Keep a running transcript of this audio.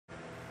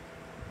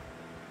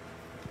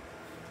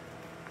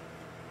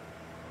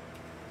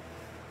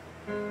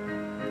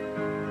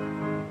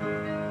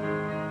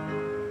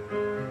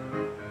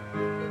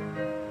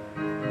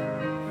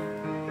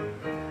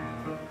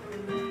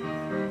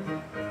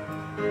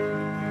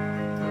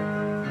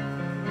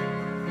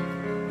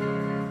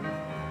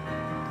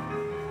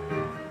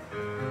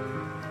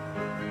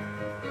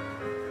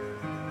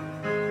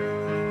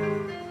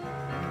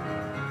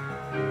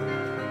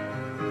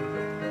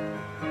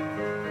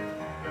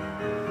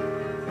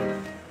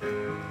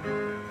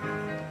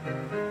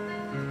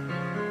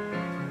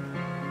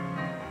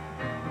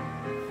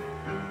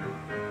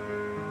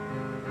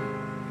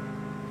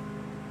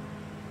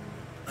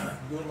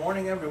Good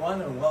morning,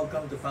 everyone, and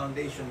welcome to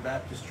Foundation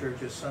Baptist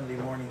Church's Sunday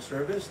morning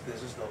service.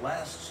 This is the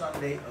last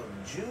Sunday of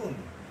June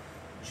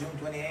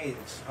 28th.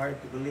 It's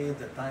hard to believe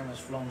that time has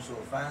flown so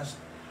fast.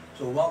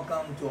 So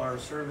welcome to our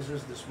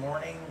services this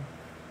morning.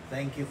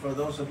 Thank you for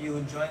those of you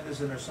who joined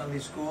us in our Sunday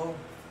school.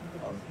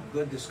 A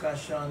good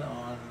discussion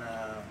on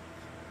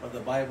what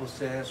the Bible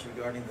says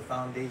regarding the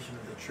foundation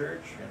of the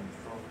church and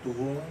to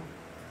whom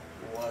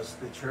was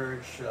the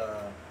church's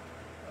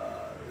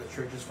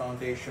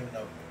foundation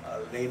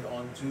laid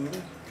on to.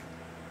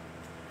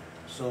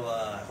 So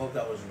I hope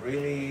that was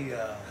really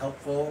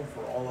helpful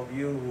for all of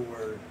you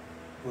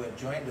who have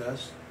joined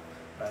us.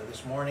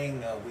 This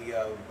morning we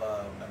have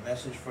a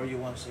message for you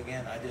once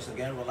again. I just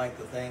again would like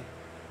to thank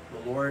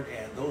the Lord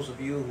and those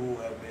of you who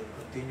have been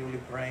continually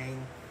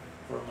praying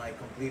for my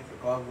complete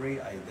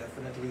recovery. I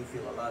definitely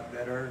feel a lot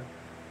better,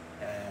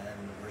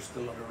 and we're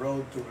still on the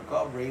road to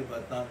recovery,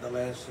 but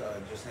nonetheless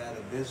just had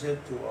a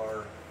visit to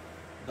our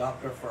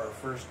doctor for our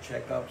first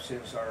checkup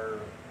since our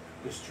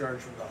discharge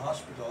from the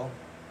hospital,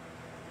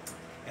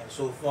 and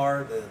so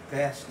far the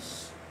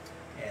tests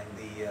and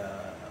the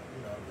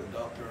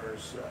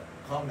doctor's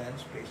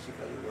comments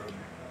basically were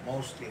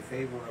mostly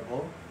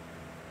favorable.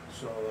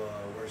 So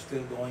we're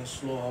still going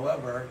slow,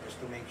 however, just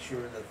to make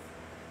sure that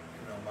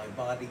my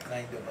body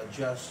kind of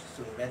adjusts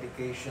to the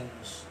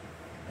medications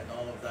and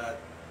all of that.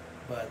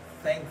 But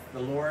thank the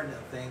Lord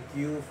and thank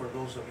you for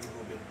those of you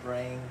who've been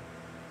praying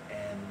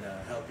and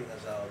helping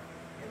us out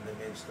in the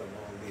midst of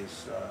all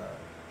this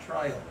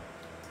trial.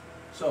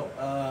 So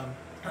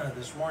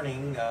this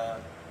morning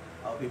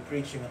I'll be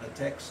preaching on a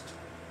text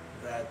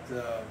that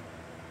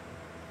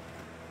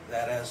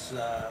as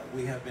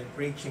we have been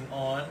preaching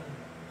on,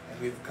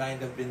 and we've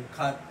kind of been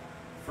cut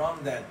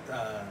from that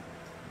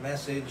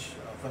message,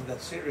 from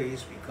that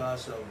series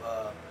because of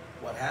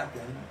what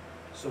happened.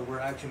 So we're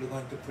actually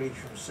going to preach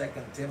from 2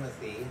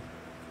 Timothy,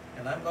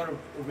 and I'm going to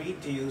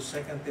read to you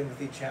 2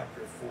 Timothy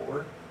chapter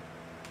 4,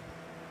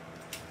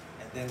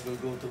 and then we'll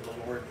go to the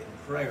Lord in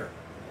prayer.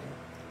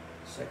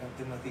 2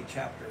 Timothy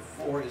chapter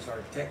 4 is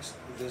our text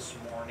this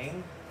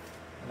morning,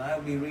 and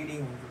I'll be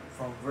reading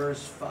from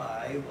verse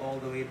 5 all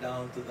the way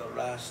down to the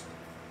last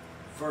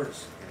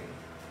verse.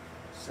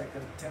 2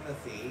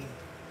 Timothy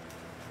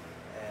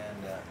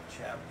and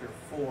chapter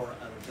 4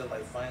 until I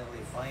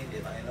finally find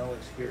it. I know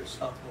it's here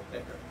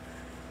somewhere.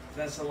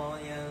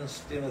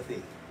 Thessalonians,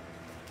 Timothy.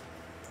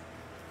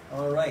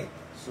 All right,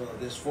 so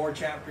this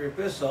 4-chapter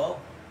epistle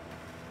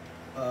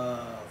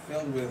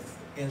filled with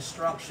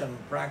instruction,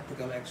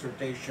 practical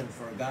exhortation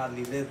for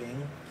godly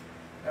living.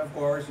 Of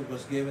course, it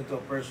was given to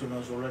a person who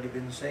has already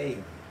been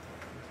saved.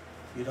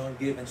 You don't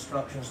give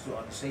instructions to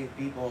unsaved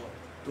people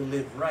to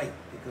live right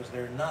because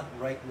they're not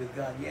right with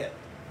God yet.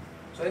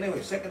 So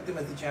anyway, 2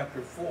 Timothy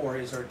chapter 4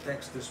 is our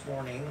text this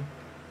morning.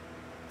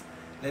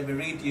 Let me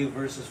read to you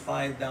verses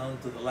 5 down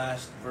to the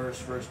last verse,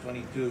 verse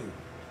 22.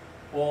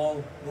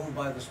 Paul, moved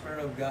by the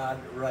Spirit of God,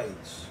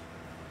 writes,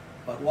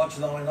 "But watch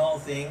thou in all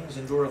things,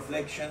 endure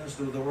afflictions,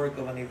 do the work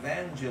of an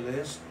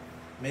evangelist,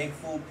 make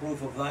full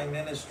proof of thy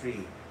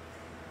ministry.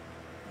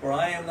 For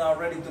I am now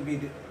ready to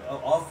be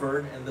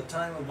offered, and the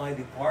time of my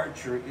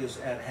departure is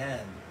at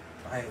hand.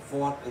 I have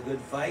fought a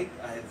good fight,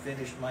 I have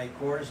finished my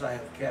course, I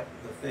have kept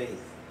the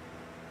faith.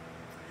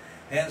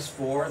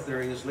 Henceforth there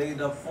is laid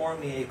up for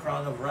me a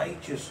crown of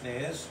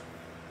righteousness,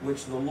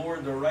 which the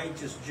Lord the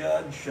righteous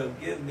judge shall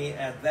give me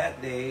at that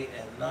day,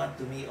 and not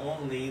to me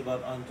only,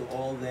 but unto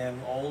all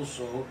them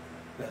also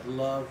that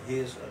love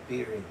his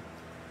appearing.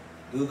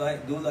 Do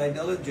thy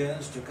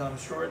diligence to come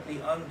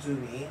shortly unto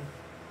me,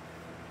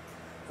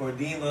 for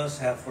Demas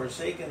hath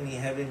forsaken me,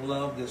 having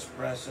loved this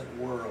present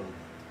world,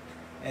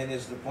 and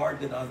is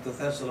departed unto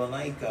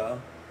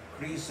Thessalonica,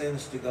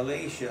 Crescens to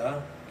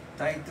Galatia,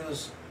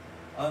 Titus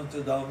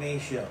unto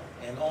Dalmatia,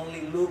 and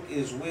only Luke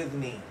is with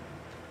me.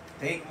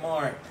 Take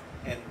Mark,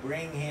 and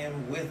bring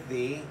him with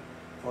thee,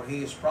 for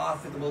he is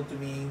profitable to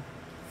me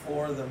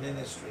for the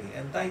ministry.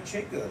 And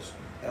Tychicus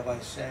have I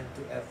sent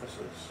to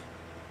Ephesus.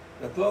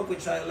 The cloak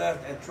which I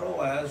left at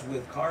Troas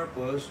with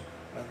Carpus,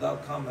 when thou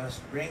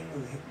comest, bring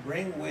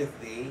with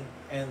thee,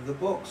 and the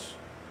books,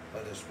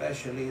 but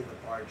especially the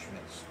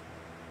parchments.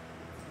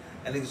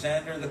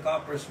 Alexander the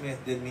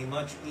coppersmith did me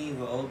much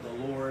evil. The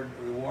Lord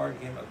reward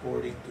him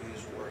according to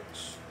his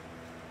works.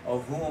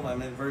 Of whom,"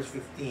 I'm in verse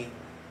 15,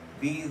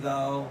 "be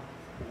thou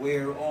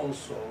ware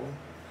also,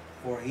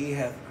 for he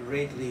hath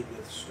greatly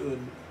withstood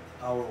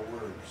our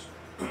words."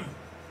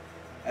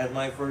 At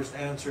my first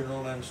answer,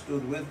 no man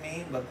stood with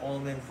me, but all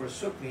men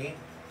forsook me.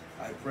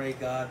 I pray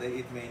God that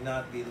it may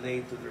not be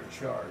laid to their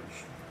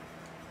charge.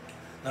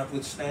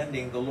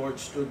 Notwithstanding, the Lord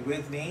stood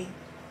with me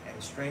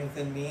and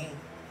strengthened me,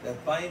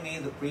 that by me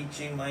the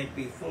preaching might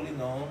be fully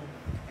known,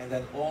 and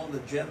that all the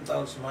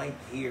Gentiles might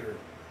hear.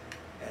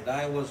 And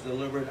I was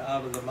delivered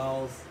out of the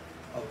mouth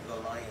of the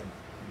lion.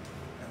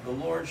 And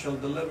the Lord shall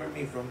deliver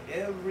me from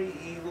every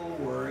evil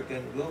work,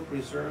 and will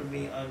preserve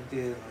me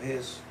unto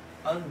his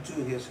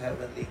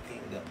heavenly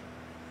kingdom,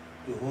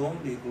 to whom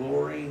be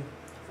glory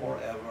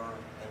forever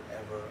and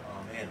ever.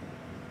 Amen.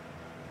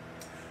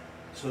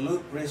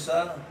 Salute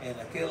Prisca and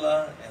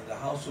Aquila and the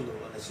household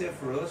of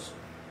Onesiphorus.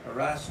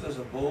 Erastus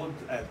abode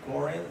at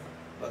Corinth,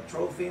 but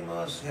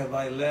Trophimus have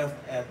I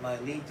left at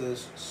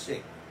Miletus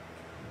sick.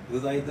 Do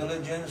thy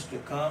diligence to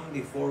come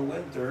before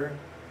winter.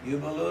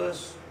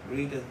 Eubulus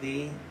greeteth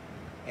thee,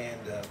 and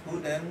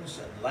Pudens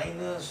and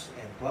Linus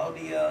and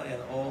Claudia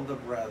and all the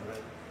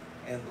brethren.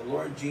 And the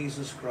Lord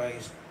Jesus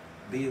Christ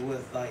be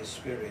with thy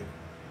spirit.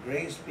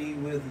 Grace be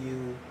with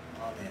you.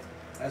 Amen.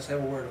 Let's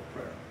have a word of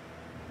prayer.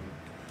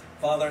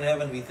 Father in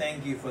heaven, we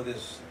thank you for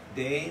this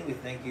day. We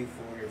thank you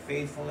for your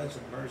faithfulness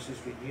and mercies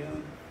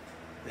renewed.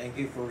 Thank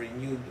you for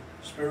renewed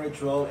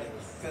spiritual and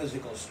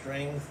physical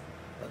strength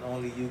that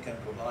only you can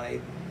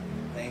provide.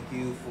 Thank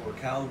you for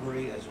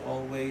Calvary as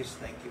always.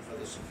 Thank you for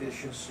the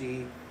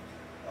sufficiency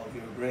of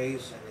your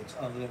grace and its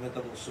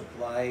unlimitable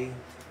supply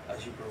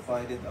as you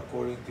provided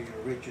according to your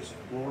riches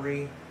and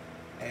glory.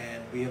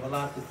 And we have a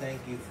lot to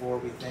thank you for.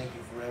 We thank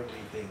you for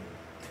everything.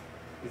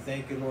 We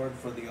thank you, Lord,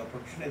 for the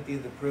opportunity,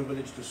 the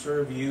privilege to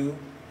serve you.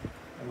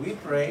 And we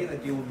pray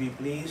that you will be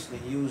pleased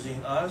in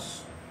using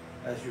us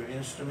as your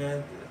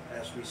instrument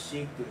as we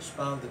seek to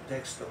expound the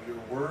text of your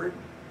word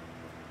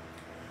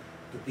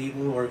to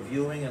people who are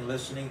viewing and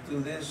listening to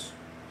this,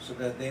 so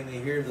that they may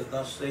hear the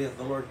thus saith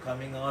the Lord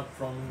coming out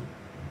from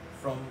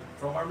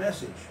our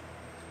message,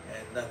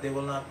 and that they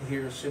will not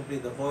hear simply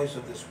the voice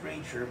of this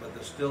preacher, but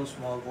the still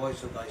small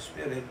voice of thy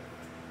Spirit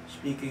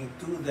speaking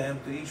to them,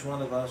 to each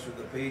one of us, through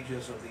the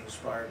pages of the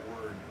inspired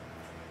word.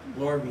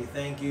 Lord, we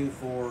thank you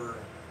for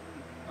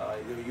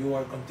you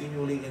are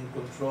continually in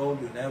control.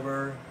 You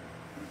never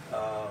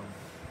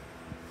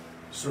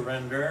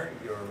surrender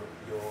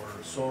your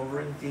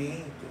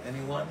sovereignty to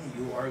anyone.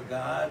 You are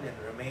God and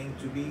remain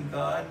to be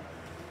God.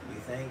 We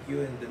thank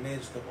you in the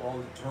midst of all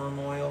the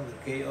turmoil,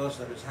 the chaos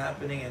that is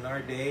happening in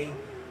our day,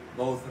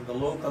 both in the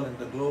local and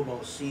the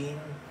global scene,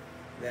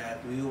 that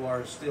you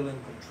are still in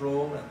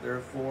control. And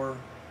therefore,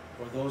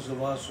 for those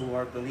of us who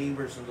are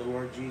believers in the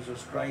Lord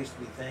Jesus Christ,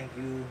 we thank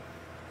you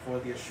for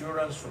the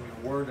assurance from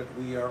your word that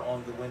we are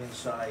on the winning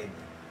side.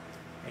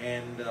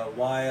 And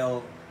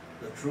while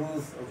the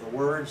truth of the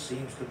word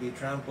seems to be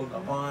trampled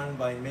upon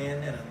by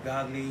men and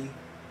ungodly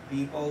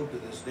people to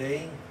this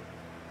day,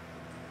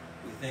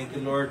 we thank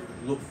you, Lord.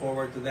 We look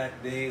forward to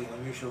that day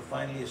when you shall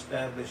finally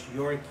establish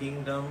your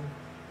kingdom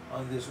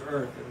on this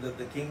earth, and that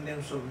the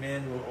kingdoms of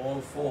men will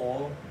all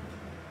fall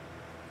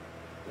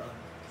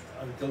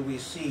until we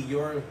see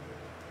your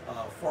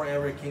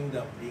forever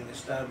kingdom being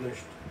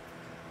established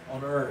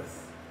on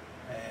earth.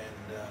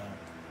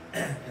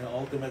 And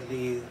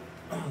ultimately,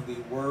 the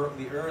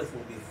earth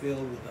will be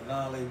filled with the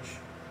knowledge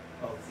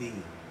of thee.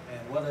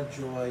 And what a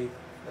joy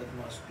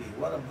that must be.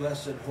 What a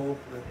blessed hope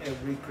that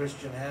every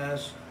Christian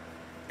has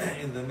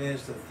in the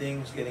midst of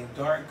things getting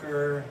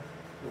darker,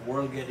 the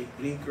world getting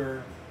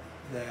bleaker,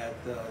 that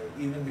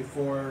even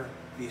before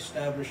the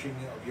establishing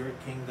of your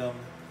kingdom,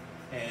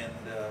 and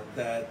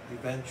that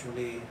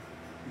eventually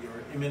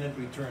your imminent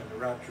return, the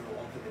rapture, will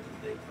ultimately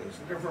take place.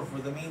 And therefore,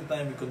 for the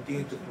meantime, we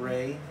continue to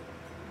pray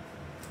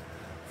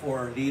for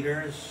our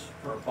leaders,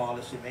 for our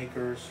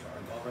policymakers,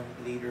 our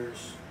government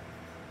leaders,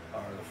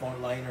 the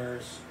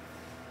frontliners,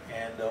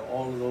 and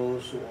all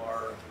those who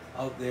are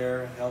out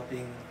there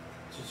helping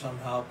to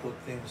somehow put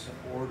things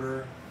in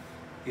order,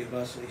 give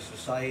us a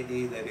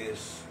society that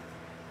is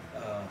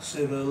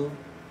civil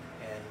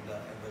and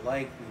the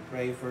like. We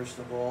pray first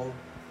of all,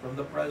 from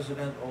the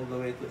president all the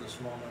way to the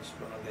smallest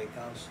barangay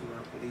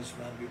councilor,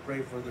 policeman. We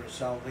pray for their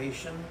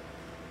salvation.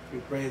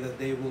 We pray that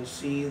they will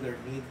see their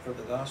need for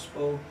the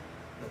gospel,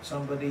 that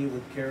somebody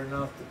would care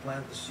enough to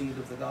plant the seed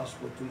of the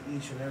gospel to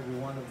each and every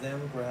one of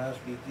them, perhaps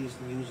be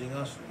pleased in using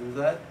us to do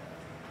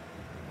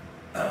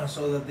that,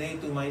 so that they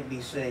too might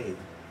be saved.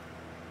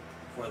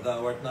 For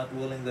thou art not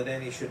willing that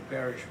any should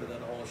perish, but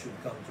that all should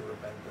come to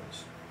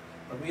repentance.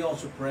 But we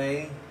also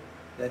pray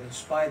that in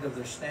spite of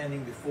their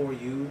standing before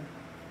you,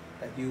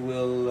 that you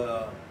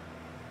will,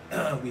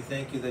 we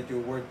thank you that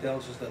your word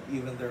tells us that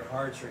even their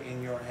hearts are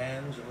in your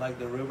hands, and like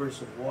the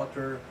rivers of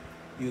water,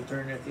 you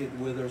turneth it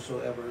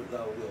whithersoever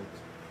thou wilt.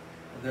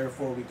 And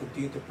therefore, we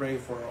continue to pray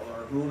for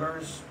our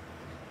rulers,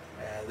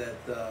 that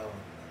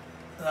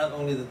not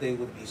only that they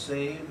would be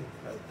saved,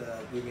 but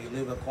that we may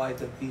live a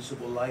quiet and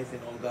peaceable life in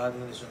all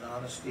godliness and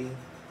honesty,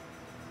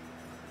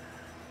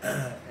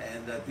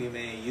 and that we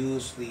may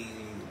use the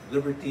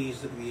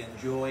liberties that we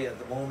enjoy at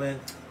the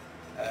moment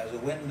as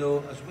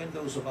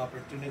windows of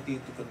opportunity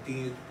to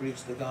continue to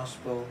preach the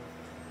gospel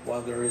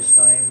while there is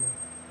time,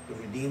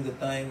 to redeem the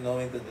time,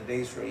 knowing that the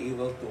days are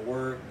evil, to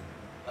work,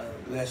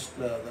 lest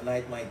the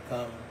night might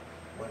come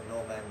when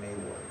no man may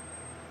work.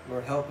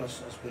 Lord, help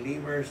us as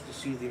believers to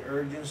see the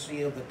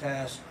urgency of the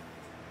task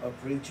of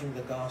preaching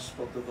the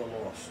gospel to the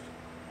lost,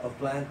 of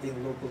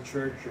planting local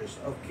churches,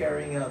 of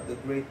carrying out the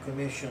Great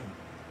Commission,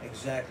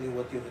 exactly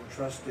what you've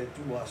entrusted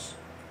to us,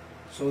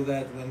 so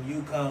that when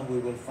you come, we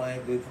will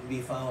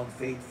be found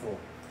faithful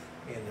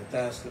in the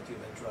task that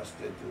you've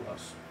entrusted to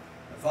us.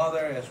 And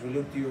Father, as we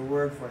look to your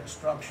word for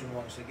instruction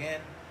once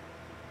again,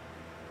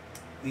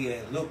 we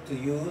look to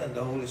you and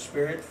the Holy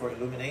Spirit for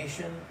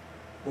illumination.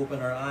 Open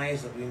our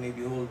eyes that we may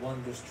behold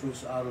wondrous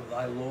truths out of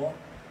thy law,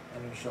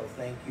 and we shall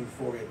thank you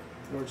for it.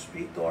 Lord,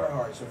 speak to our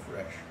hearts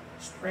afresh.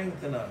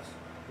 Strengthen us.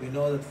 We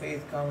know that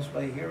faith comes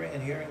by hearing,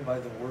 and hearing by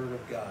the word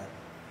of God.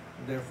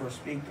 And therefore,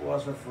 speak to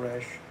us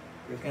afresh.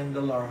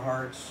 Rekindle our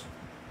hearts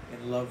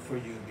in love for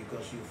you,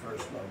 because you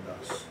first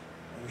loved us.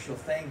 And we shall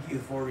thank you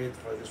for it.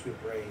 For this we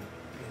pray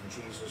in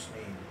Jesus'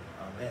 name.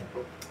 Amen.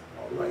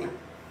 All right.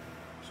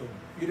 So,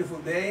 beautiful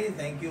day.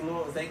 Thank you,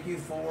 Lord. Thank you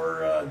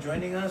for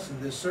joining us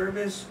in this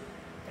service.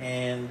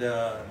 And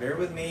bear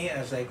with me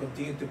as I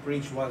continue to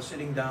preach while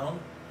sitting down.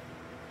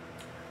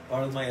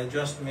 Part of my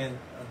adjustment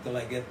until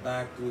I get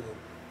back to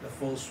the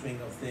full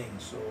swing of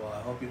things. So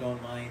I hope you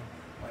don't mind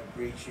my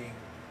preaching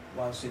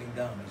while sitting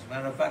down. As a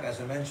matter of fact, as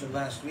I mentioned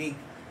last week,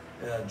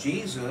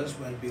 Jesus,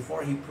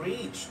 before he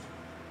preached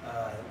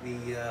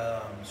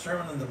the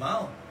Sermon on the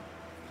Mount,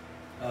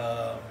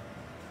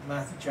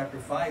 Matthew chapter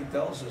 5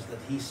 tells us that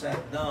he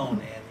sat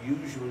down, and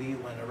usually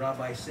when a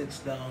rabbi sits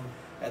down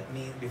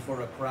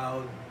before a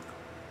crowd,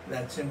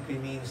 that simply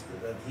means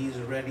that he's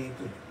ready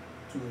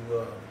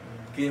to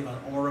give an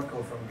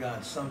oracle from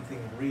God, something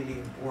really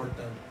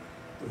important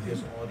to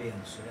his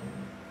audience. And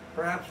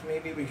perhaps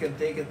maybe we can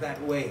take it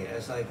that way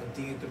as I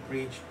continue to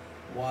preach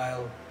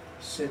while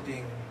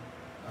sitting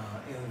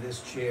in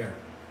this chair.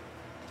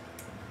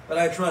 But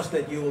I trust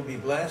that you will be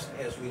blessed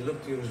as we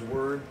look to his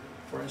word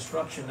for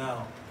instruction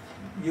now.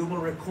 You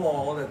will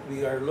recall that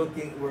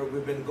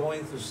we've been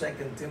going through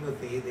 2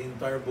 Timothy, the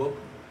entire book.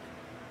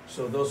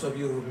 So those of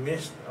you who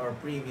missed our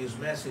previous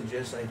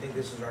messages, I think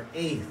this is our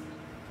eighth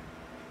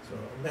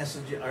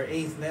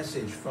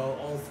message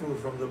all through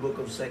from the book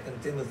of 2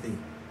 Timothy.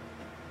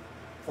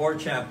 4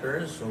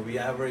 chapters, so we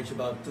average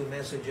about 2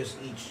 messages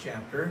each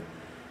chapter.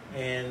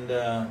 And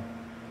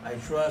I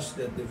trust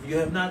that if you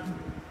have not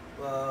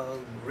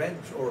read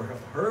or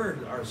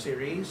heard our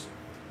series,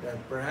 that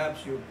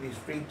perhaps you'll be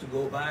free to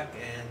go back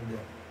and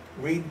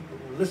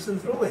listen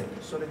through it,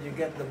 so that you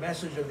get the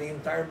message of the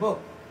entire book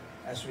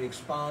as we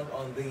expound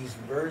on these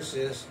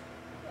verses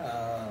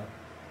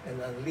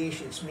and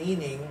unleash its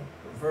meaning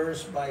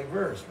verse by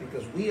verse,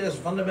 because we as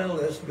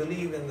fundamentalists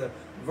believe in the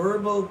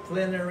verbal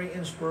plenary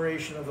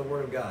inspiration of the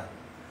Word of God.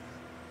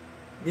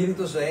 Meaning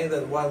to say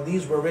that while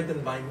these were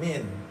written by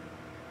men,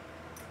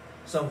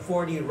 some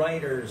 40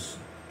 writers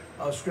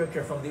of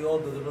Scripture from the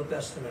Old to the New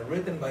Testament,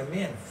 written by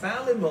men,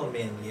 fallible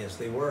men, yes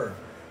they were,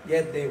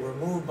 yet they were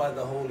moved by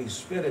the Holy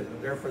Spirit,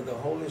 and therefore the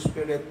Holy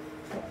Spirit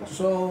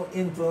so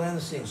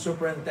influencing,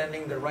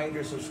 superintending the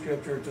writers of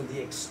Scripture to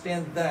the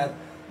extent that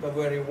the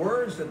very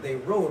words that they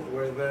wrote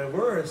were the very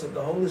words that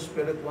the Holy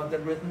Spirit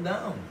wanted written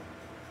down.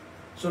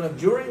 So that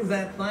during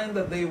that time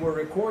that they were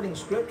recording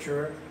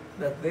Scripture,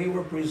 that they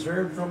were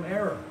preserved from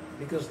error,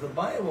 because the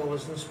Bible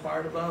was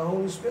inspired by the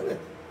Holy Spirit.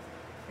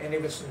 And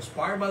if it's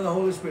inspired by the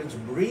Holy Spirit, it's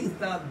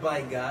breathed out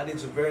by God,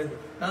 it's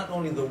not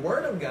only the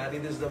Word of God,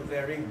 it is the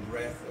very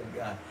breath of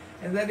God.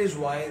 And that is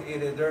why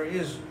there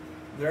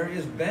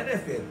is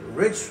benefit,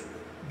 rich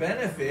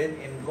benefit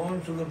in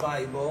going through the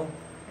Bible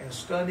and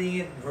studying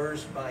it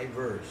verse by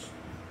verse.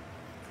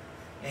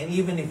 And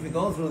even if you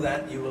go through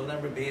that, you will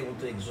never be able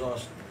to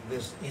exhaust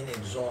this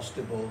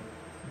inexhaustible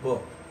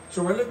book.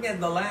 So we're looking at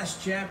the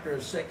last chapter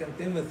of 2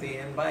 Timothy,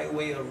 and by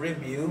way of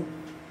review,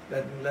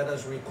 let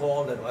us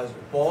recall that as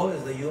Paul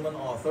is the human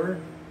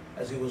author,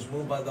 as he was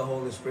moved by the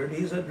Holy Spirit,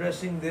 he's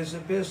addressing this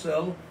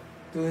epistle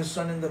to his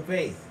son in the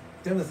faith,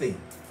 Timothy.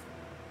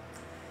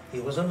 He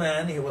was a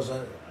man,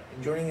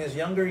 during his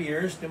younger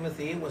years,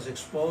 Timothy was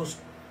exposed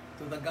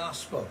to the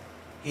gospel.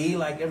 He,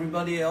 like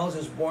everybody else,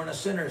 is born a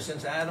sinner.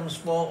 Since Adam's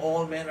fall,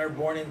 all men are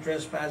born in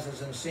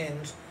trespasses and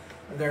sins.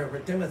 And therefore,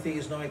 Timothy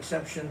is no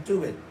exception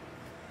to it.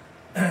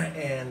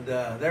 And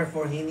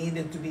therefore, he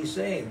needed to be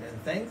saved.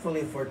 And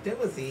thankfully for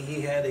Timothy,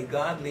 he had a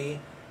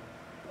godly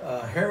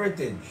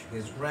heritage.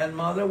 His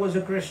grandmother was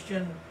a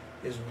Christian.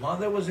 His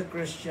mother was a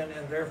Christian.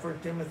 And therefore,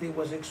 Timothy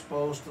was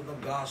exposed to the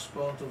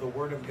gospel, to the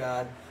Word of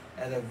God,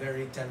 at a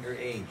very tender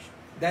age.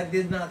 That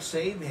did not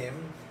save him,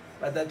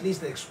 but at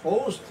least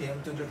exposed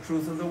him to the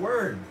truth of the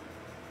Word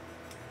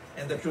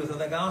and the truth of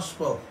the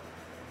gospel.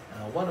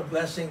 What a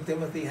blessing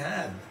Timothy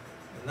had.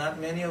 Not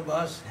many of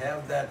us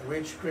have that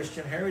rich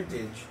Christian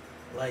heritage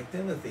like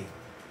Timothy,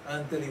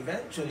 until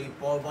eventually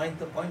Paul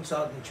points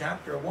out in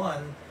chapter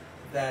 1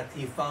 that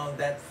he found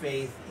that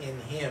faith in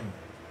him.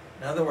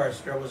 In other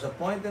words, there was a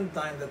point in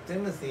time that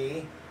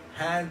Timothy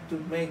had to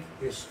make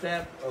his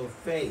step of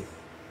faith,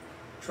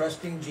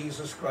 trusting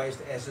Jesus Christ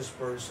as his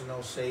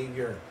personal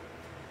Savior.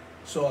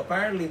 So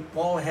apparently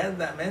Paul had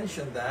that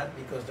mentioned that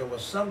because there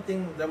was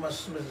something, there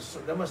must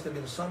have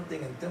been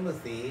something in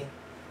Timothy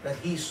that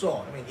he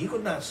saw. I mean, he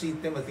could not see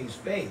Timothy's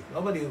faith.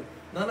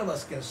 None of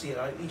us can see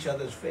each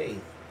other's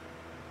faith.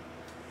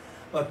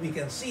 What we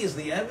can see is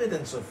the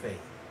evidence of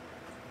faith,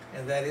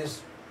 and that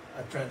is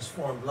a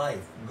transformed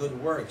life, good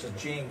works, as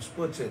James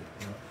puts it.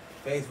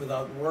 Faith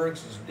without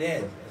works is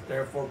dead.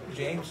 Therefore,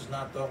 James is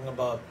not talking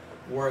about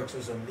works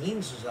as a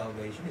means of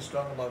salvation. He's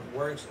talking about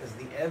works as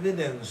the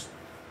evidence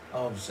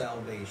of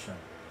salvation.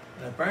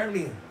 And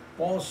apparently,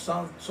 Paul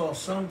saw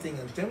something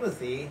in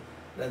Timothy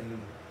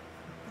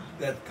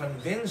that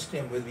convinced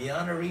him with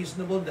beyond a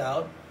reasonable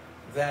doubt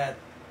that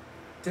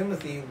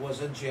Timothy was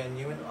a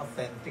genuine,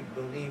 authentic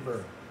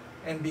believer.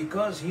 And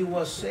because he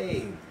was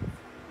saved,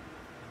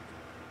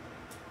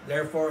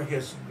 therefore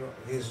his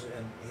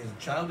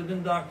childhood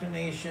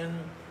indoctrination,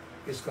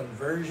 his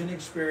conversion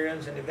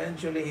experience, and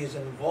eventually his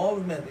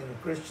involvement in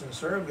Christian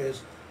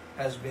service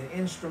has been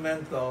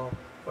instrumental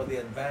for the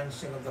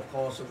advancing of the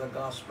cause of the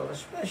gospel,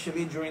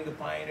 especially during the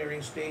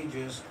pioneering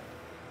stages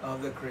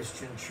of the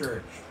Christian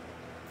church.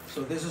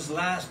 So this is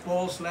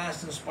Paul's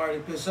last inspired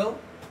epistle,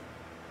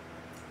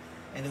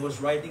 and he was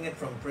writing it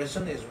from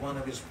prison. It's one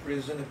of his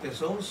prison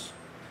epistles.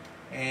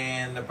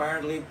 And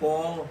apparently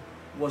Paul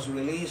was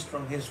released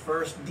from his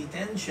first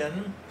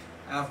detention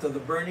after the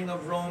burning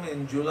of Rome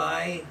in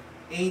July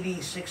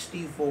AD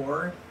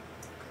 64.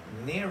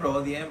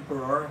 Nero, the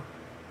emperor,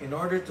 in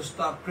order to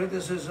stop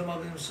criticism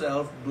of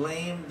himself,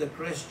 blamed the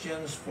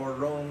Christians for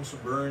Rome's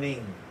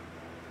burning.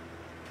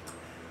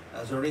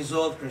 As a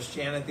result,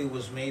 Christianity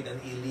was made an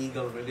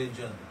illegal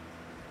religion.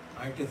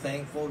 Aren't you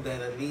thankful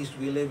that at least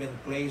we live in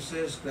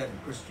places that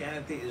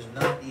Christianity is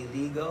not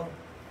illegal?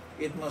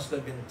 It must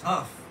have been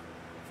tough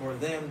for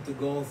them to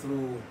go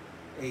through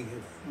a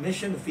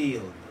mission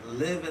field,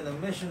 live in a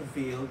mission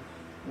field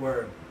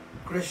where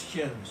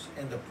Christians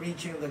and the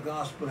preaching of the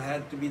gospel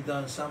had to be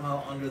done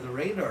somehow under the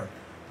radar.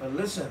 But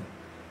listen,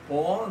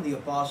 Paul and the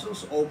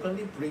apostles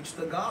openly preached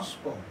the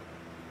gospel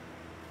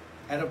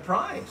at a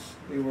price.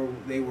 They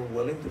were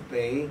willing to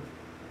pay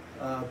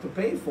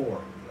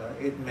for.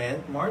 It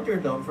meant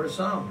martyrdom for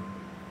some.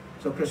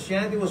 So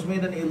Christianity was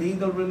made an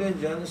illegal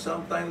religion.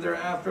 Sometime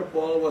thereafter,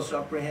 Paul was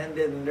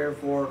apprehended and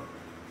therefore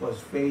was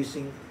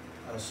facing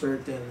a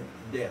certain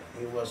death.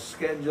 He was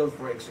scheduled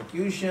for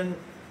execution.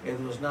 It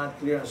was not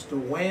clear as to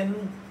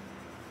when,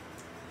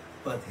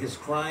 but his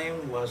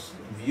crime was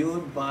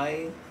viewed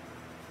by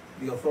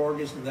the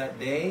authorities in that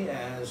day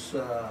as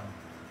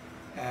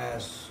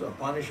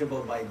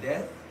punishable by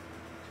death.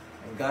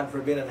 And God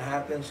forbid it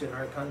happens in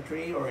our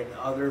country or in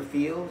other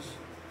fields.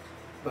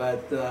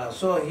 But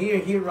so here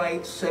he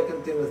writes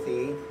 2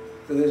 Timothy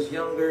to his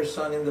younger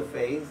son in the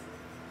faith,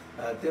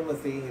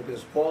 Timothy,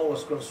 because Paul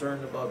was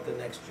concerned about the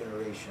next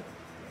generation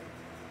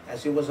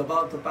as he was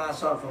about to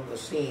pass out from the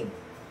scene.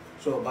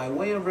 So by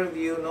way of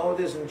review,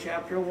 notice in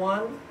chapter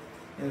 1,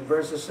 in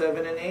verses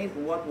 7 and 8,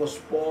 what was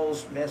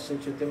Paul's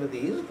message to Timothy?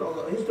 He's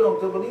talking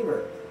to a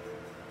believer.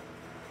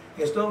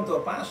 He's talking to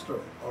a pastor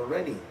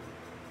already.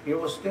 Here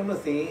was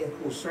Timothy,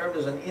 who served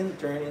as an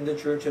intern in the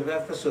church of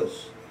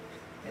Ephesus.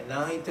 And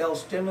now he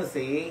tells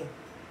Timothy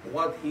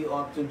what he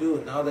ought to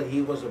do now that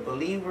he was a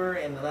believer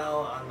and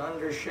now an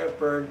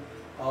under-shepherd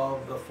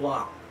of the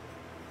flock.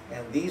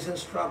 And these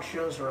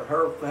instructions are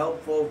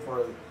helpful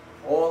for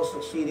all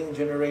succeeding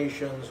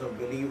generations of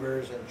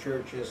believers and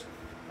churches,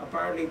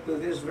 apparently to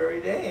this very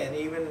day, and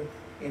even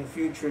in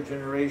future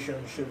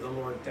generations should the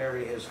Lord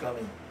tarry his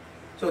coming.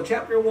 So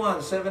chapter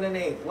 1, 7 and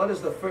 8, what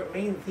is the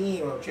main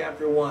theme of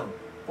chapter 1?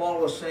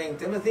 Paul was saying,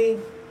 Timothy,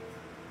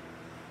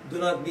 do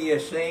not be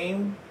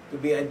ashamed to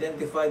be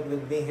identified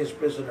with me, his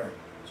prisoner.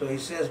 So he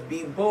says,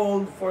 be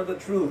bold for the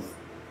truth.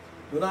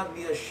 Do not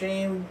be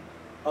ashamed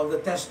of the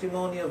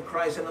testimony of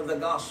Christ and of the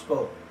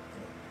gospel.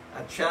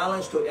 A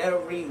challenge to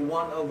every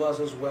one of us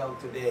as well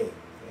today.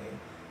 Okay?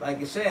 Like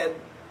he said,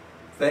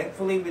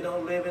 thankfully we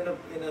don't live in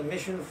a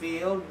mission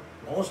field.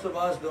 Most of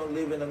us don't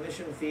live in a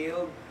mission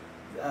field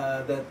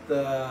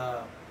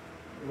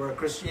where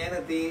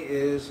Christianity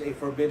is a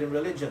forbidden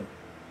religion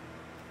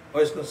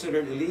or is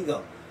considered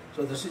illegal.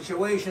 So the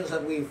situations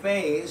that we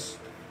face,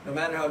 no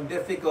matter how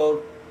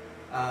difficult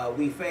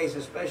we face,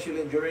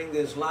 especially during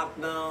these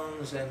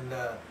lockdowns and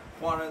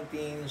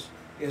quarantines,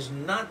 is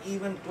not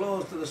even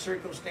close to the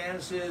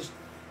circumstances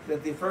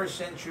that the first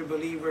century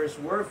believers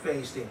were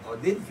facing or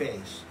did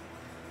face.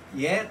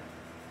 Yet,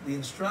 the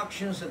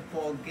instructions that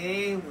Paul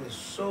gave was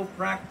so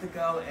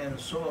practical and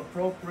so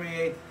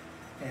appropriate,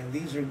 and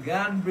these are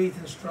God-breathed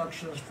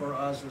instructions for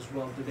us as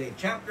well today.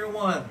 Chapter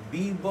 1,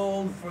 be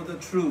bold for the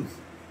truth.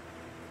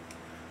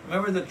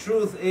 Remember, the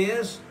truth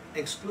is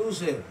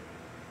exclusive.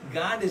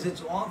 God is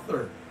its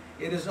author.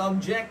 It is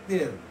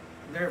objective.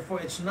 Therefore,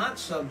 it's not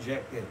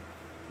subjective.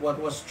 What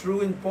was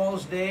true in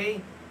Paul's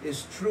day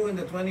is true in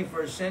the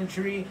 21st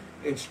century.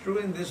 It's true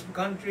in this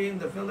country, in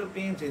the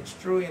Philippines. It's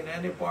true in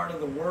any part of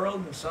the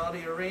world, in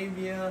Saudi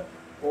Arabia,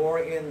 or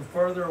in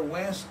further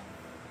west.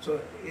 So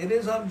it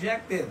is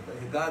objective.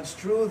 God's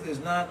truth is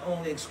not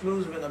only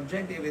exclusive and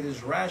objective, it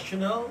is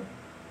rational.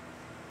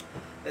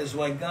 That's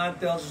why God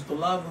tells us to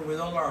love Him with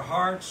all our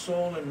heart,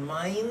 soul, and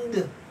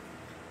mind,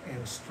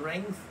 and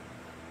strength.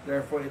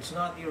 Therefore, it's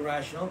not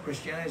irrational.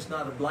 Christianity is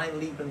not a blind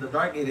leap in the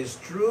dark. It is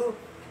true.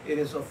 It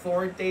is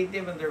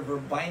authoritative, and therefore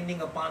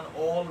binding upon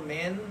all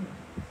men.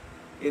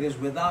 It is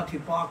without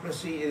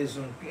hypocrisy. It is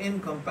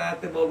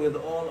incompatible with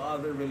all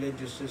other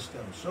religious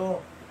systems.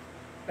 So,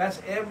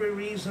 that's every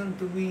reason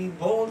to be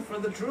bold for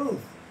the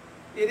truth.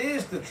 It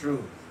is the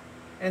truth.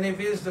 And if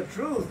it is the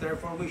truth,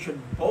 therefore we should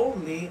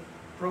boldly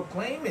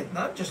proclaim it.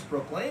 Not just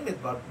proclaim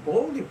it, but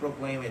boldly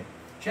proclaim it.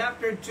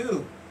 Chapter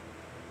 2.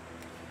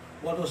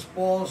 What was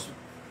Paul's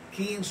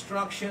key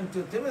instruction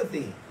to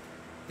Timothy?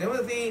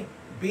 Timothy,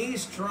 be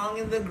strong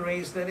in the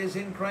grace that is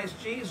in Christ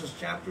Jesus.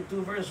 Chapter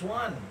 2, verse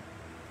 1.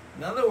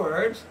 In other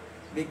words,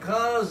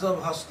 because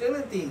of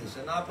hostilities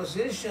and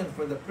opposition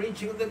for the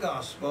preaching of the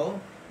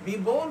gospel, be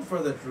bold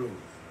for the truth.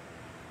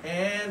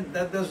 And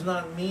that does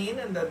not mean,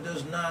 and that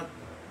does not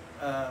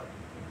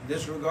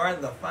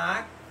disregard the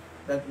fact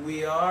that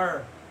we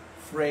are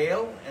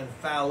frail and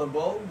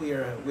fallible.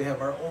 We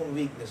have our own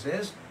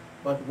weaknesses.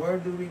 But where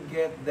do we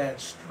get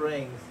that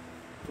strength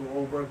to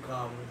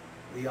overcome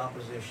the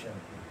opposition?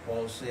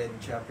 Paul said in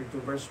chapter 2,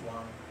 verse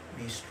 1,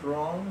 be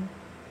strong.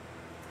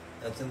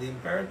 That's in the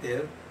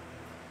imperative.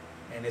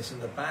 And it's in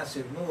the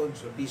passive mood,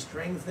 so be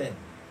strengthened.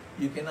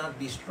 You cannot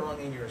be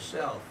strong in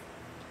yourself.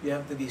 You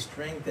have to be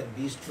strengthened.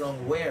 Be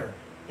strong where?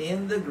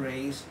 In the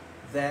grace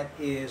that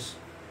is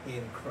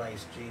in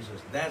Christ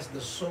Jesus. That's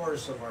the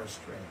source of our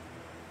strength.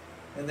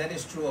 And that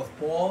is true of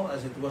Paul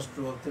as it was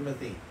true of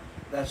Timothy.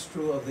 That's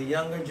true of the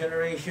younger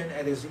generation,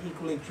 and is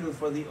equally true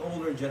for the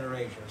older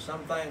generation.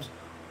 Sometimes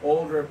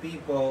older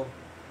people,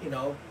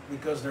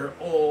 because they're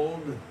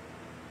old,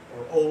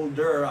 or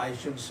older, I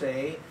should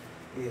say,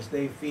 is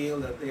they feel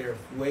that their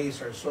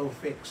ways are so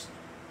fixed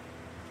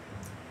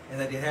and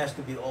that it has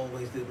to be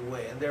always the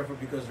way. And therefore,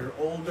 because they're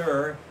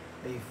older,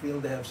 they feel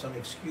they have some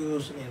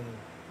excuse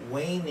in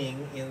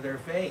waning in their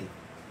faith.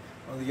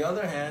 On the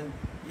other hand,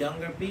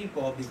 younger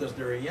people, because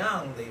they're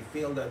young, they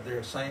feel that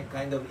they're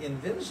kind of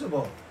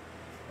invincible.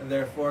 And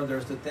therefore,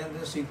 there's the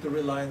tendency to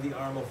rely on the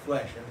arm of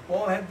flesh. And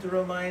Paul had to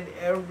remind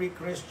every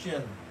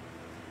Christian,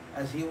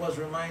 as he was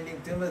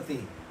reminding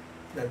Timothy,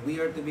 that we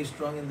are to be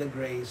strong in the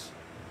grace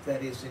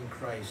that is in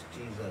Christ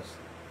Jesus.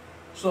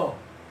 So,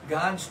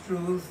 God's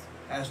truth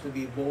has to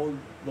be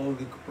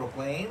boldly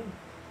proclaimed.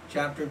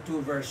 Chapter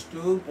 2, verse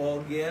 2,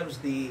 Paul gives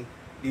the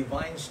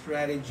divine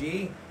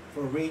strategy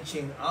for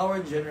reaching our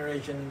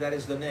generation, and that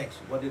is the next.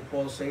 What did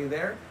Paul say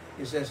there?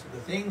 He says,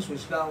 the things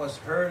which thou hast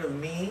heard of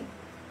me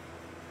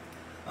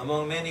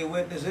among many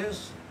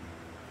witnesses,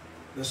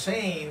 the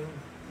same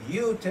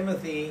you,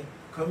 Timothy,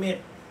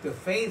 commit to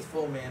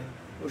faithful men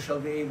who shall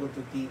be able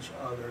to teach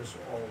others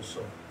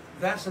also.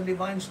 That's a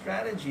divine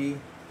strategy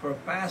for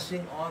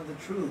passing on the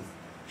truth.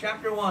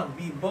 Chapter 1,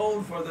 be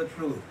bold for the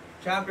truth.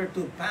 Chapter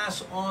 2,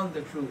 pass on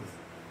the truth.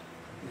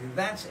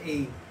 That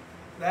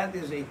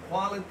is a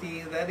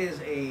quality, that is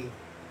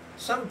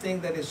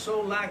something that is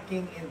so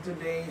lacking in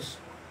today's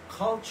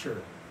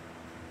culture,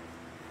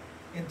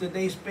 in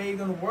today's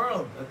pagan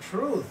world. The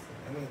truth.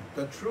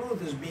 The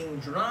truth is being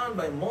drowned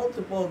by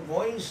multiple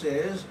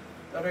voices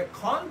that are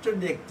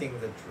contradicting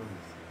the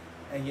truth.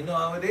 And you know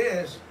how it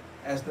is,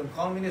 as the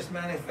Communist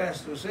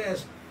Manifesto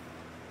says,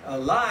 a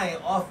lie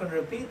often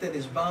repeated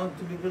is bound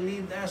to be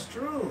believed as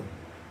true.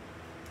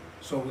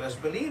 So as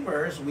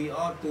believers, we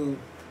ought to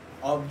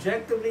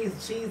objectively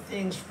see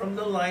things from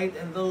the light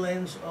and the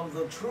lens of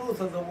the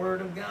truth of the Word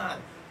of God.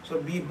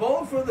 So be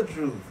bold for the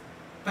truth.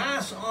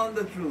 Pass on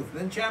the truth.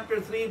 Then chapter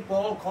 3,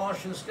 Paul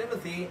cautions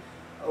Timothy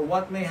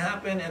what may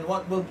happen and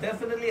what will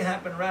definitely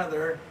happen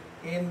rather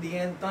in the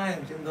end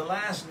times. In the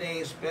last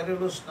days,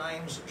 perilous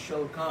times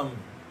shall come.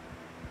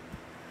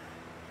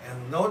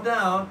 And no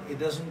doubt, it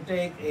doesn't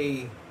take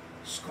a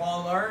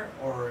scholar,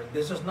 or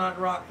this is not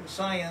rocket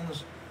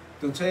science,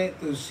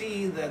 to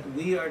see that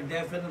we are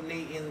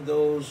definitely in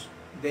those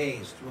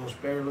days, those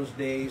perilous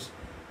days,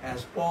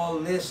 as Paul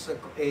lists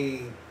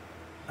a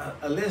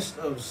list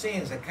of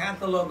sins, a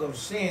catalog of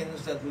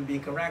sins that will be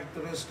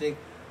characteristic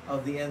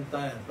of the end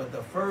times. But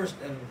the first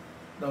and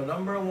the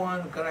number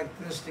one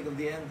characteristic of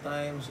the end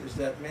times is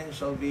that men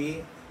shall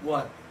be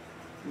what?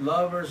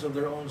 Lovers of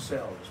their own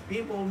selves.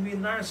 People will be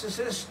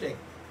narcissistic.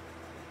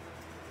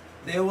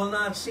 They will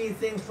not see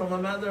things from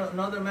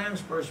another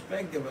man's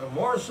perspective, and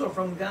more so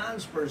from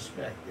God's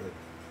perspective.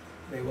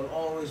 They will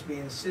always be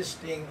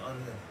insisting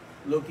on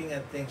looking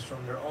at things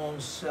from their own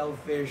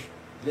selfish,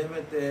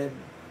 limited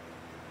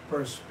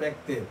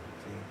perspective.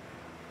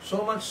 See?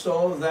 So much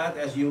so that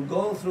as you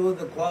go through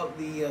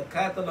the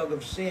catalog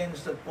of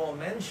sins that Paul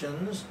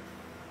mentions,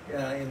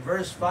 in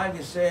verse 5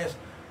 he says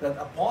that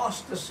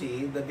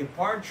apostasy, the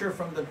departure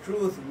from the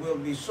truth, will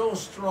be so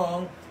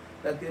strong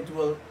that it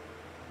will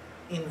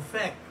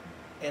infect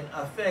and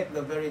affect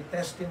the very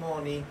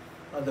testimony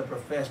of the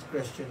professed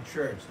Christian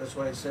church. That's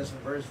why it says in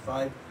verse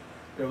 5,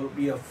 there will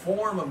be a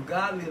form of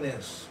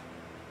godliness,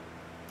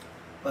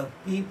 but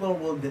people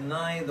will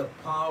deny the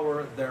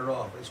power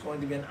thereof. It's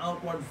going to be an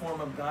outward form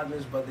of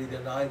godliness, but they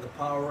deny the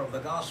power of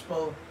the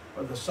gospel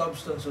or the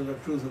substance or the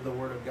truth of the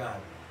Word of God.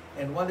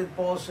 And what did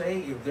Paul say?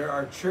 If there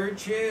are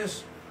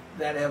churches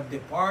that have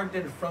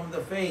departed from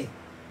the faith,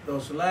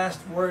 those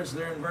last words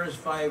there in verse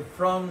 5,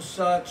 from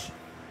such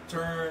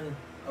turn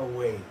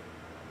away.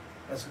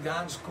 That's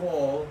God's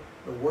call,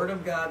 the Word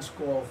of God's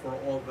call for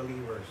all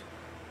believers.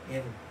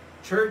 In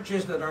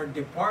churches that are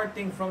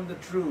departing from the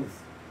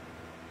truth,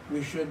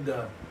 we should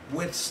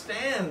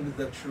withstand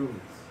the truth.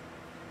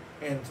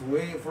 And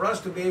for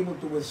us to be able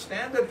to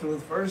withstand the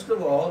truth, first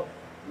of all,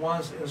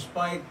 once in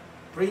spite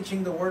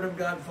preaching the Word of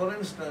God, for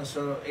instance,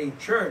 a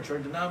church or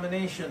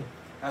denomination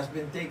has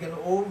been taken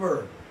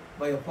over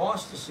by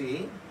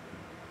apostasy,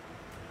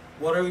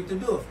 what are we to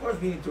do? Of course,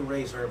 we need to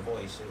raise our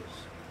voices,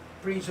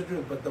 preach the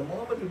truth. But the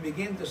moment we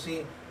begin to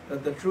see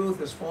that the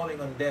truth is falling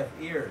on deaf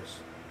ears,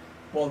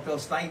 Paul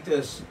tells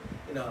Titus,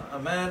 a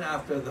man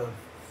after the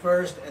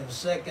first and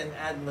second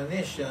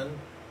admonition,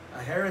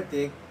 a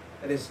heretic,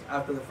 that is,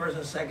 after the first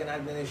and second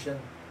admonition,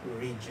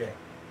 reject.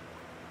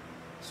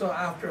 So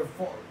after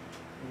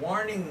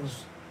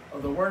warnings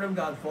of the Word of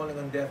God falling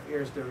on deaf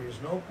ears, there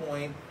is no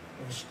point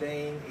in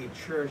staying a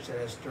church that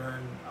has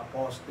turned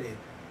apostate.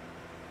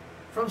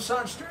 From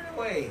such turn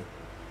away,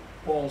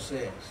 Paul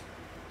says.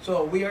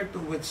 So we are to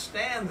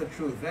withstand the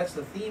truth. That's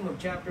the theme of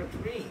chapter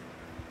 3.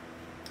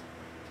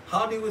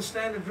 How do you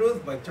withstand the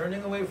truth? By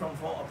turning away from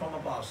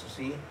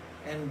apostasy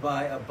and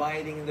by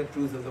abiding in the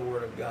truth of the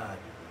Word of God.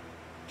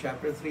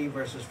 Chapter 3,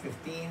 verses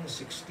 15,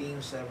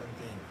 16, 17.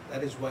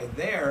 That is why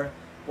there,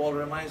 Paul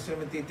reminds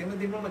Timothy,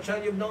 my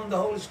child, you've known the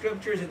Holy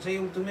Scriptures. It's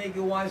able to make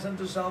you wise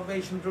unto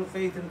salvation through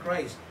faith in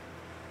Christ.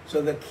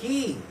 So the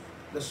key,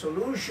 the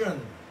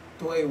solution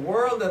to a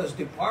world that has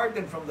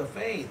departed from the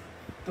faith,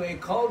 to a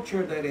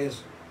culture that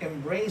is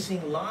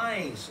embracing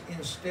lies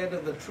instead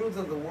of the truth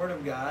of the Word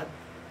of God,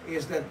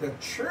 is that the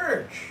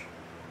church,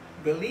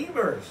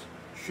 believers,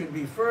 should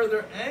be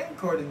further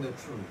anchored in the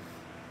truth,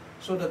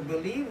 so that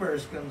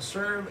believers can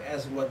serve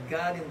as what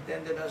God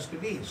intended us to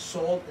be,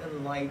 salt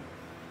and light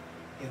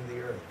in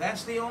the earth.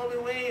 That's the only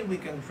way we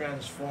can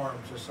transform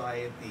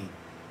society.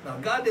 Now,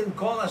 God didn't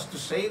call us to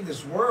save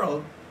this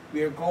world.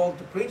 We are called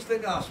to preach the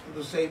gospel,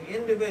 to save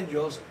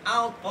individuals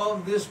out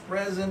of this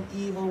present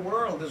evil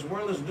world. This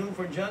world is doomed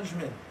for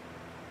judgment.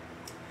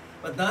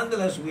 But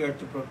nonetheless, we are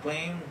to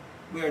proclaim,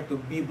 we are to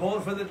be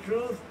bold for the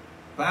truth,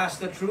 pass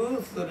the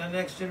truth to the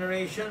next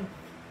generation,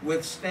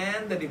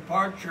 withstand the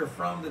departure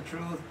from the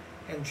truth.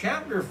 And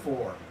chapter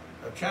 4,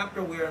 the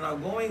chapter we are now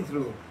going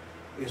through,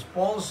 is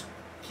Paul's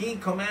key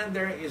command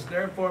there is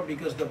therefore,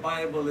 because the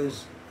Bible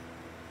is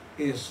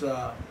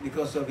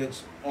because of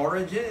its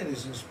origin, it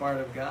is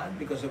inspired of God.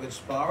 Because of its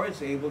power,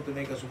 it's able to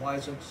make us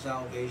wise unto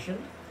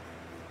salvation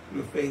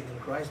through faith in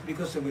Christ.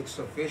 Because of its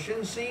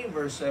sufficiency,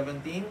 verse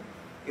 17,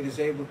 it is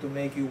able to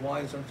make you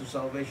wise unto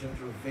salvation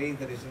through faith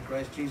that is in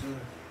Christ Jesus.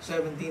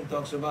 17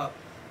 talks about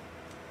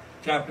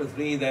chapter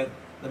 3 that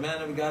the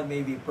man of God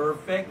may be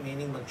perfect,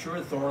 meaning mature,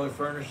 thoroughly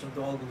furnished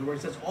unto all good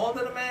works. That's all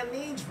that a man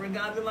needs for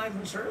godly life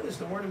and service,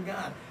 the Word of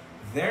God.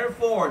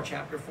 Therefore,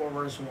 chapter 4,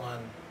 verse 1,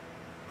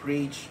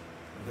 preach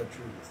the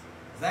truth.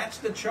 That's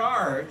the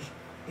charge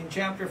in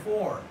chapter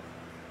 4.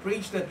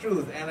 Preach the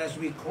truth. And as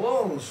we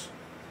close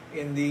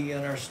in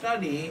our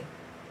study,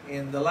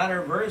 in the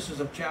latter verses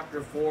of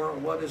chapter 4,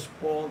 what is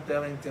Paul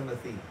telling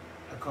Timothy?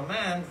 A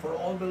command for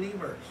all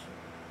believers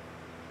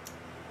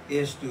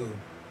is to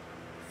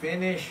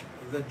finish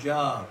the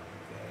job.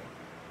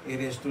 Okay?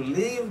 It is to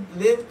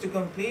live to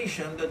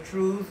completion the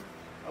truth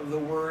of the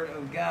Word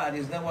of God.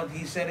 Isn't that what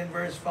he said in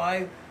verse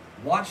 5?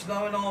 Watch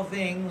thou in all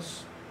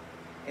things,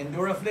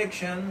 endure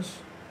afflictions,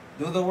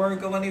 do the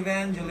work of an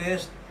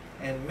evangelist,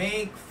 and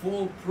make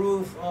full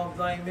proof of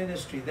thy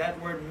ministry.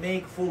 That word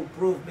make full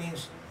proof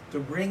means to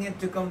bring it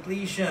to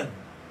completion.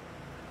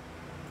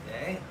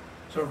 Okay?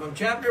 So from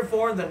chapter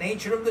 4, the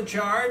nature of the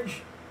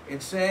charge,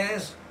 it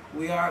says,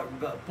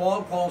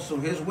 Paul calls to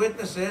his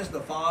witnesses,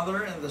 the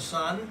Father and the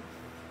Son,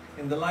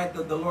 in the light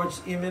of the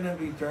Lord's imminent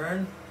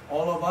return.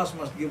 All of us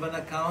must give an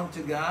account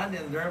to God,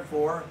 and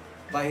therefore,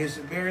 by his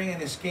appearing in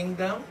his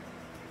kingdom,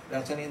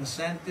 that's an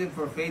incentive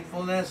for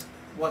faithfulness.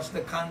 What's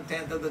the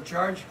content of the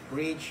charge?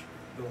 Preach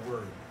the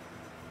Word.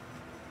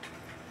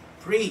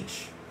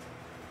 Preach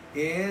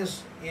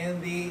is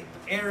in the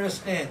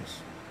aorist tense,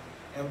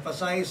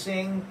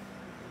 emphasizing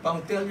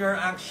punctiliar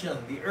action,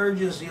 the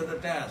urgency of the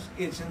task.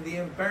 It's in the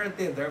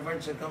imperative, therefore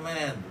it's a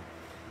command.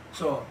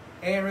 So,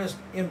 aorist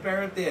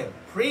imperative.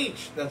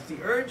 Preach, that's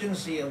the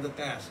urgency of the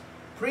task.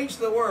 Preach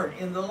the Word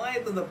in the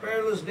light of the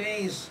perilous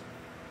days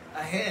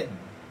ahead,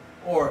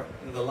 or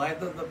in the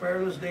light of the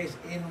perilous days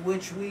in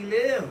which we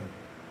live.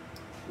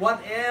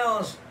 What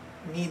else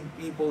need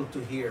people to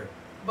hear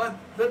but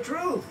the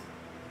truth?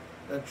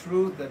 The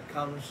truth that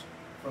comes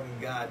from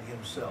God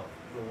Himself,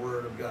 the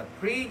Word of God.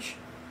 Preach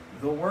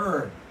the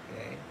Word.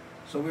 Okay?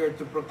 So we are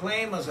to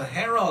proclaim as a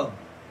herald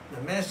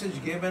the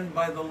message given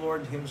by the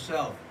Lord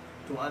Himself,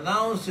 to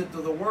announce it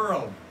to the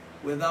world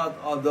without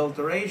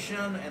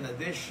adulteration and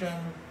addition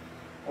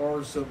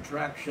or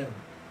subtraction.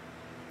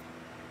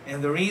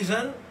 And the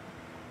reason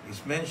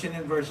is mentioned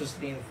in verses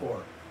 3 and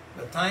 4.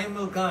 The time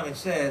will come, it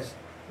says,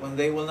 when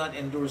they will not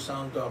endure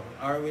sound doctrine.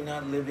 Are we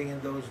not living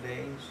in those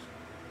days?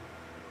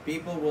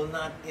 People will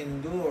not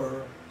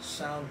endure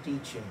sound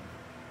teaching.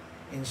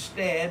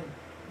 Instead,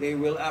 they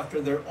will, after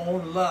their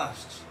own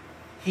lusts,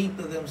 heap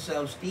to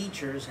themselves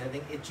teachers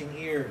having itching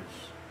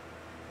ears,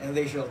 and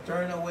they shall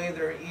turn away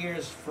their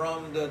ears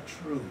from the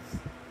truth.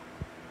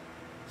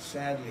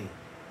 Sadly.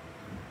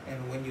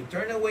 And when you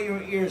turn away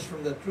your ears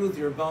from the truth,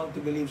 you're bound to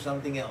believe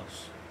something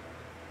else.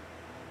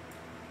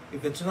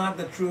 If it's not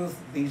the truth,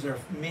 these are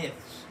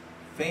myths,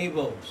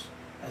 fables,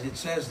 as it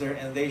says there,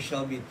 and they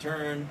shall be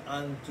turned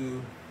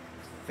unto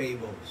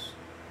fables.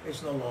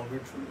 It's no longer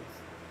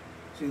truth.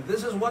 See,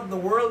 this is what the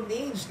world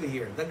needs to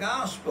hear, the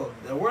gospel.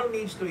 The world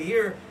needs to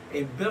hear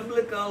a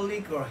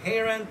biblically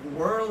coherent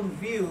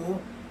worldview,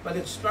 but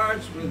it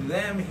starts with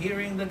them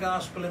hearing the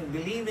gospel and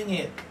believing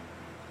it.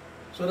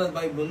 So that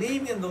by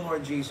believing in the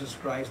Lord Jesus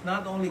Christ,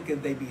 not only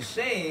could they be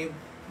saved,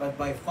 but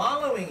by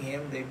following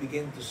Him, they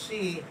begin to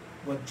see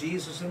what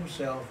Jesus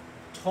Himself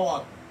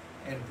taught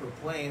and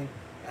proclaimed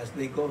as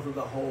they go through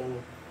the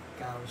whole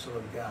counsel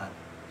of God.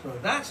 So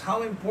that's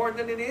how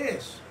important it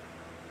is.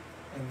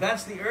 And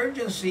that's the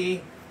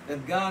urgency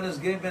that God has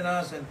given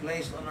us and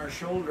placed on our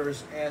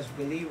shoulders as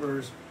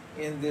believers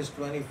in this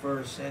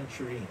 21st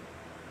century.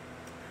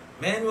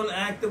 Men will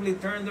actively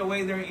turn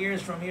away their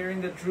ears from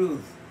hearing the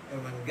truth.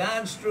 And when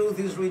God's truth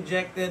is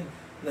rejected,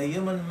 the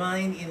human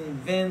mind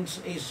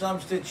invents a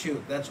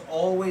substitute. That's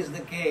always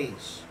the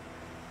case.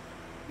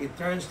 It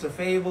turns to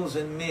fables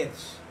and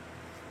myths.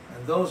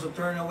 And those who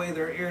turn away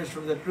their ears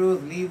from the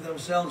truth leave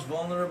themselves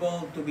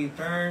vulnerable to be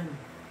turned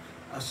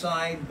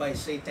aside by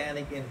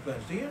satanic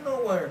influence. Do you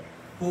know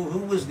who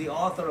was the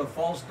author of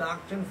false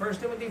doctrine?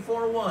 1 Timothy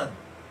 4:1.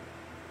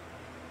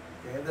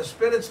 Okay? The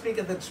Spirit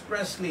speaketh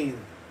expressly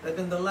that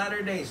in the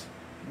latter days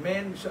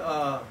men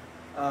shall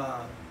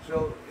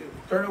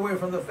turn away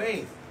from the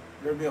faith.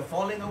 There will be a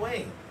falling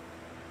away.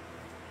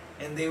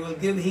 And they will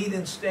give heed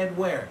instead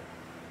where?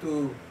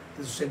 To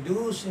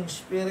seducing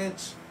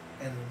spirits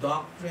and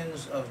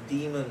doctrines of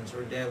demons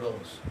or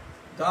devils.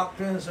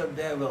 Doctrines of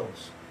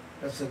devils.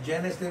 That's the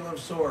genitive of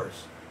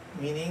source,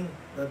 meaning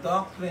the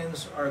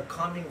doctrines are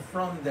coming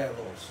from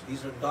devils.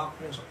 These are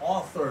doctrines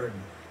authored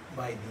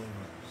by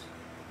demons.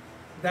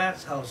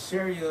 That's how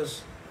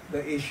serious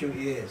the issue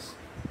is.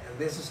 And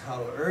this is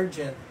how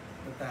urgent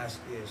the task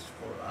is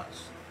for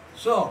us.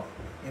 So,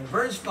 in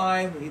verse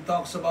 5, he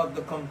talks about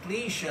the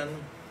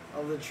completion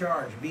of the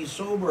charge. Be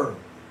sober.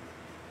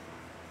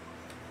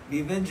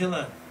 Be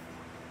vigilant.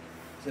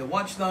 Say,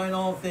 watch thou in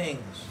all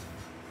things.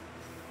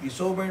 Be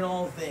sober in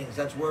all things.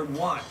 That's word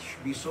watch.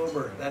 Be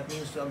sober. That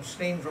means to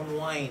abstain from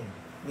wine.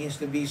 It means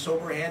to be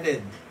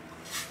sober-headed.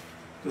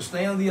 To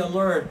stay on the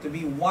alert. To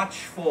be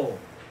watchful.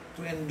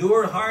 To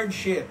endure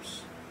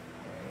hardships.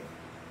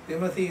 Okay.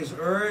 Timothy is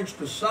urged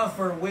to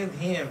suffer with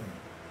him.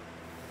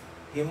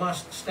 He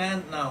must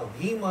stand now.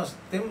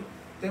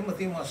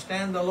 Timothy must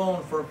stand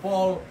alone, for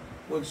Paul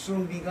would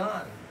soon be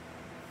gone.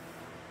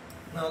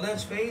 Now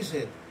let's face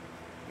it.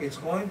 It's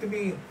going to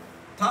be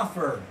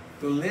tougher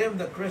to live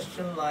the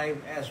Christian life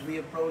as we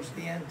approach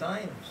the end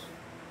times.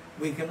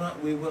 We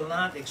will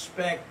not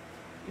expect,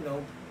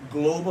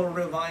 global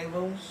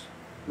revivals.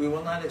 We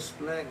will not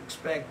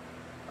expect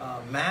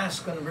mass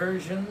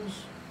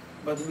conversions,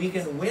 but we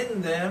can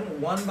win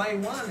them one by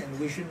one, and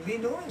we should be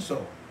doing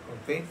so,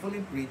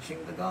 faithfully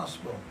preaching the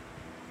gospel.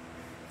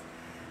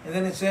 And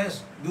then it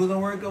says, do the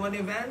work of an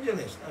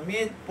evangelist.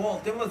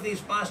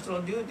 Timothy's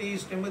pastoral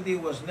duties, Timothy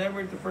was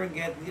never to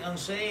forget the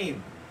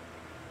unsaved.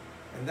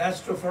 And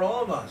that's true for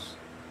all of us.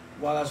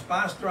 While as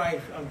pastor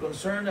I'm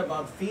concerned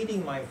about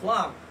feeding my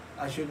flock,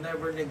 I should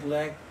never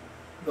neglect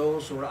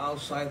those who are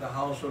outside the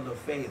household of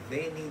faith.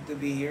 They need to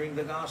be hearing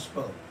the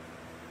gospel.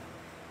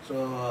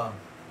 So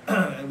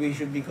we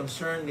should be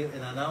concerned in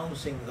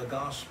announcing the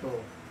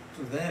gospel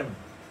to them.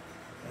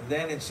 And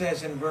then it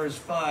says in verse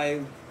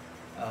 5,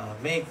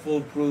 make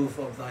full proof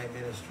of thy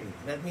ministry.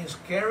 That means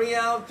carry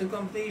out to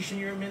completion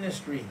your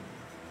ministry.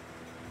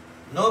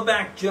 No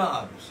back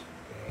jobs.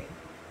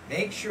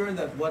 Make sure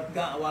that what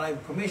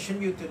I've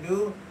commissioned you to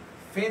do,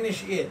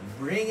 finish it.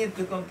 Bring it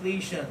to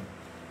completion.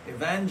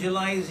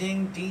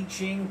 Evangelizing,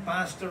 teaching,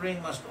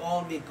 pastoring must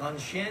all be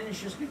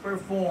conscientiously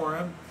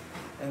performed,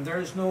 and there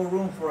is no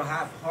room for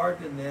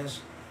half-heartedness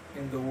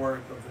in the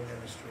work of the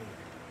ministry.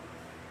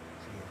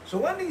 So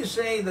when do you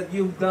say that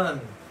you've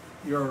done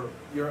your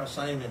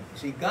assignment?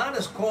 See, God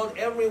has called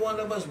every one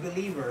of us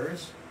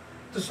believers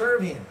to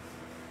serve Him,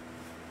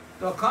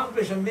 to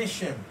accomplish a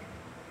mission,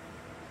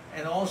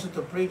 and also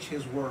to preach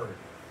His word.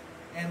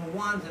 And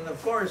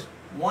of course,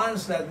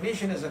 once that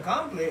mission is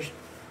accomplished,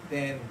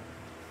 then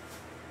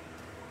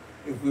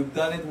if we've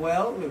done it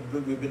well,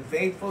 we've been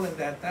faithful in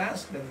that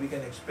task, then we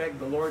can expect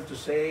the Lord to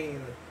say,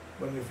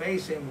 when we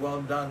face Him,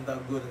 well done, thou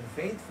good and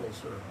faithful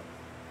servant.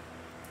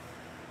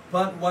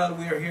 But while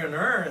we are here on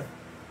earth,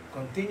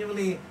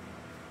 continually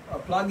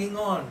plugging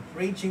on,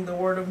 preaching the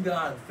Word of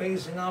God,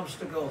 facing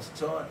obstacles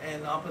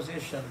and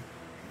opposition,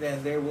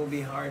 then there will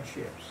be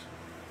hardships.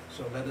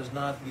 So let us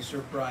not be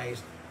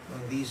surprised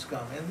when these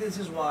come. And this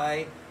is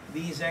why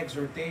these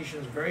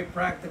exhortations, very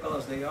practical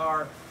as they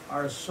are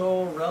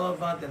so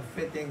relevant and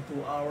fitting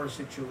to our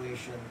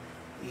situation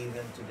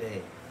even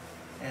today.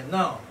 And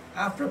now,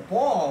 after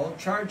Paul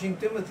charging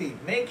Timothy,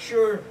 make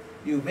sure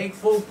you make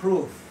full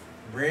proof,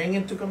 bring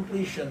it to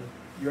completion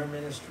your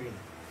ministry.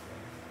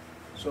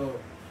 So,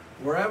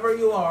 wherever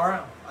you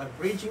are, I'm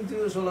preaching to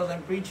you as well as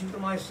I'm preaching to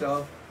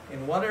myself.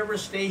 In whatever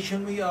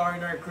station we are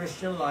in our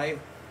Christian life,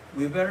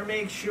 we better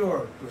make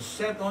sure to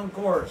set on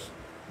course.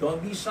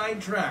 Don't be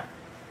sidetracked,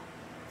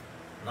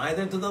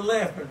 neither to the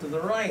left or to the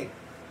right,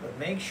 but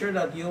make sure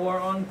that you are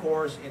on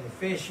course in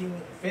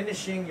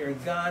finishing your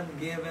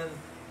God-given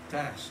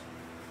task.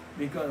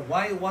 Because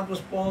why? What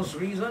was Paul's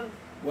reason?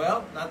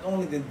 Well, not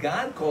only did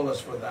God call us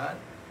for that,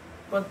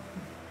 but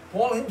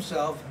Paul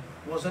himself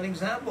was an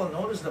example.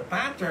 Notice the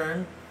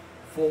pattern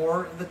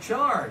for the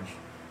charge.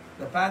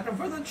 The pattern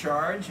for the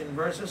charge in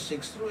verses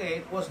 6 through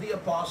 8 was the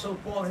Apostle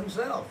Paul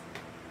himself.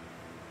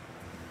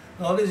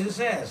 Notice it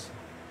says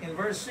in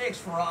verse 6,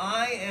 "For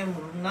I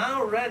am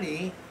now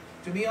ready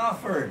to be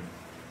offered,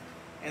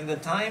 and the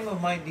time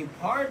of my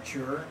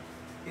departure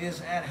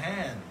is at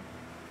hand.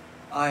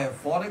 I have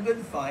fought a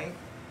good fight.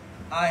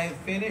 I have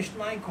finished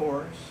my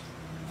course.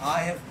 I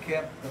have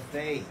kept the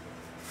faith.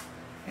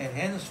 And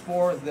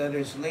henceforth there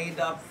is laid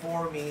up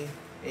for me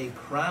a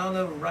crown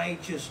of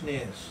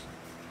righteousness,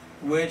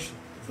 which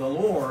the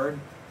Lord,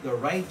 the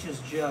righteous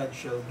judge,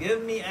 shall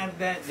give me at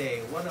that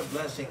day." What a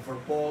blessing for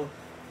Paul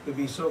to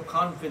be so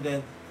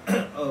confident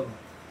of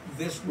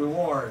this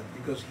reward,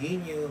 because he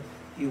knew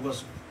he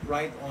was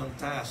right on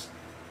task,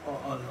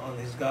 on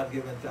his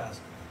God-given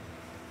task.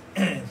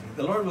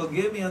 "The Lord will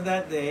give me on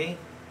that day,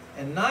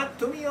 and not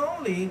to me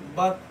only,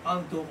 but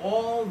unto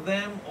all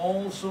them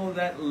also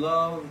that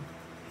love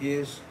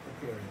his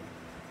appearing."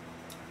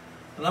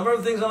 A number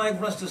of things I'd like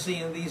for us to see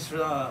in these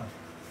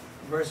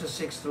verses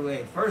 6 through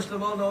 8. First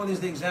of all, notice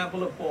the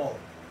example of Paul.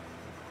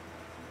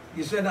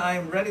 He said, "I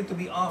am ready to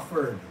be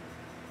offered."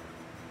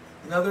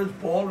 In other words,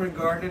 Paul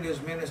regarded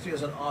his ministry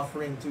as an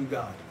offering to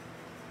God.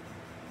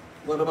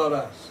 What about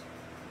us?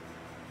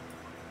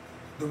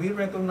 Do we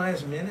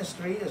recognize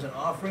ministry as an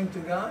offering to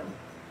God?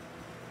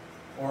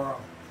 Or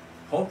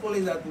hopefully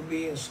that would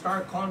be in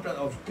stark contrast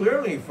of,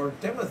 clearly for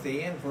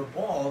Timothy and for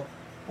Paul,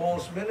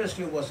 Paul's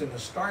ministry was in a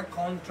stark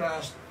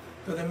contrast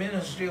to the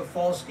ministry of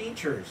false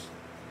teachers.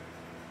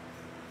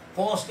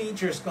 False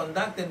teachers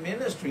conducted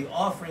ministry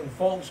offering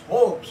false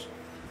hopes.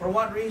 For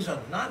what reason?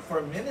 Not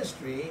for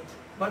ministry,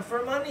 but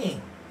for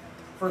money,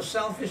 for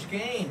selfish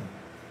gain.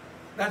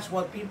 That's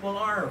what people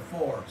are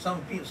for.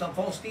 Some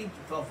false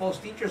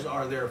teachers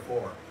are there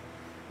for.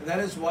 And that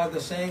is why the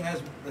saying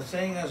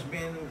has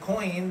been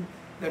coined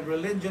that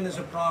religion is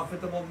a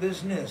profitable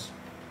business.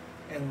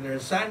 And they're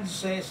sad to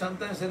say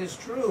sometimes that is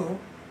true,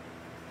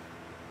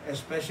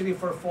 especially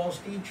for false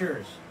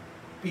teachers.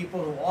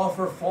 People who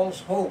offer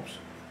false hopes,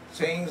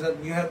 saying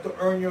that you have to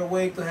earn your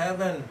way to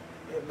heaven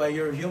by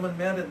your human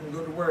merit and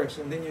good works,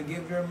 and then you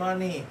give your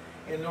money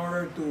in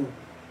order to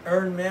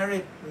earn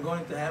merit in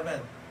going to heaven.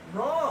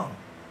 Wrong.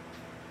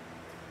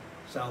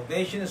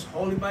 Salvation is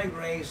wholly by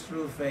grace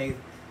through faith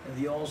and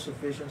the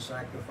all-sufficient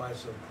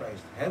sacrifice of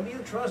Christ. Have you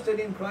trusted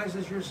in Christ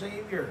as your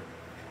Savior?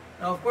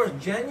 Now, of course,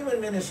 genuine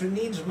ministry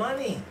needs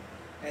money,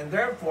 and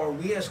therefore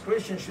we as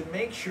Christians should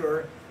make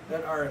sure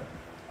that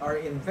our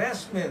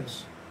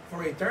investments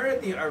for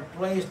eternity are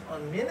placed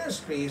on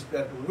ministries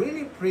that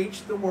really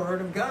preach the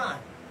Word of God.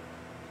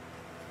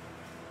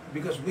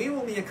 Because we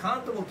will be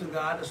accountable to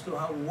God as to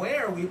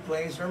where we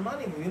place our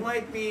money. We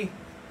might be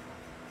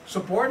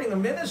supporting a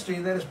ministry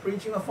that is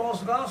preaching a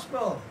false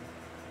gospel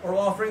or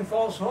offering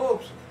false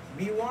hopes.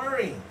 Be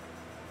wary.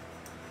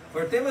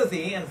 For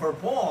Timothy and for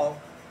Paul,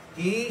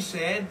 he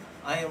said,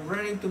 "I am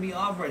ready to be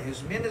offered."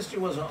 His ministry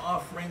was an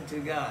offering to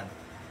God.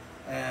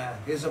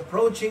 His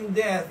approaching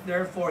death,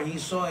 therefore, he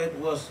saw it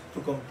was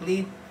to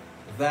complete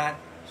that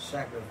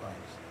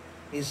sacrifice.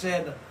 He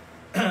said,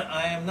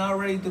 "I am now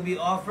ready to be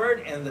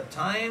offered, and the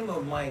time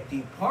of my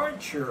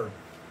departure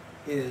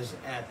is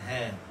at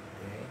hand."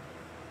 Okay?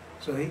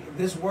 So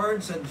this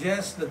word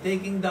suggests the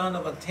taking down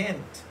of a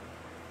tent.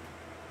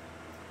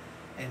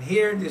 And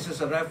here, this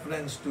is a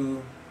reference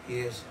to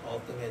his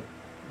ultimate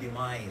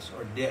demise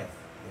or death.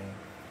 Okay?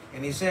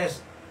 And he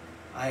says,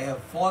 "I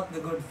have fought the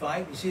good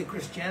fight." You see,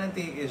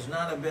 Christianity is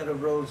not a bed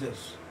of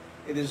roses.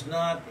 It is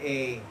not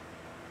a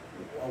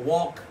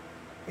walk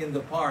in the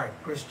park.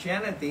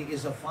 Christianity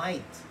is a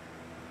fight.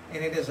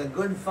 And it is a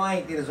good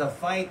fight. It is a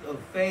fight of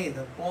faith.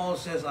 And Paul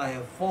says, "I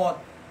have fought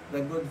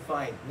the good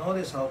fight."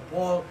 Notice how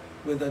Paul,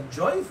 with a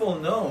joyful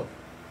note,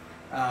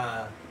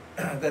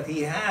 that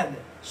he had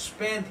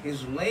spent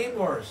his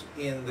labors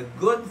in the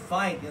good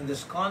fight in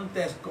this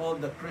contest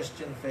called the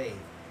Christian faith.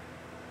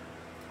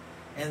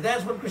 And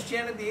that's what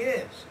Christianity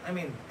is. I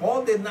mean,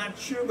 Paul did not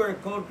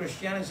sugarcoat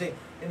Christianity and say,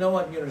 "You know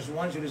what,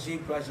 once you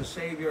receive Christ as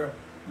Savior,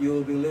 you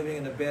will be living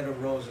in a bed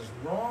of roses."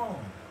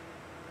 Wrong.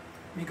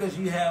 Because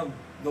you have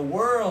the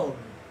world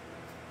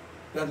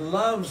that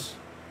loves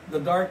the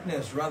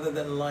darkness rather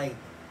than light.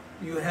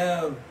 You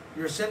have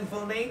your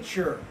sinful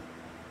nature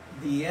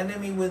the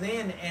enemy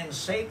within and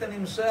Satan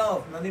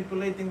himself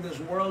manipulating this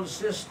world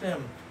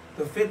system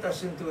to fit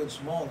us into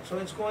its mold. So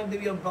it's going to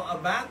be a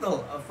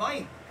battle, a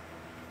fight.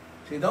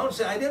 So you don't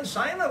say, I didn't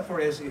sign up for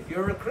this. If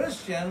you're a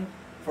Christian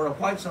for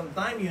quite some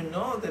time, you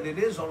know that it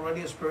is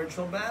already a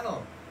spiritual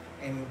battle.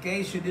 And in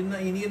case you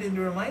didn't, you needed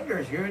the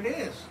reminders, here it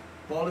is.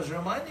 Paul is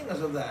reminding us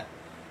of that.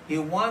 He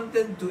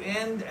wanted to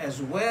end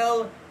as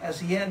well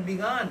as he had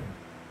begun.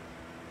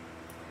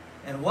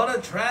 And what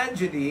a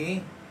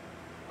tragedy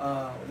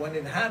when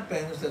it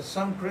happens that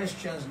some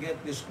Christians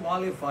get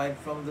disqualified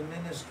from the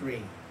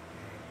ministry.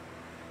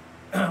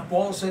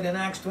 Paul said in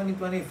Acts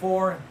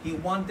 20:24, he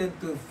wanted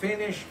to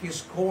finish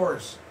his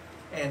course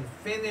and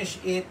finish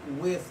it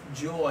with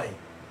joy.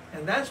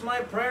 And that's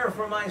my prayer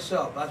for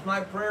myself. That's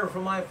my prayer for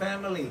my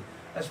family.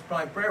 That's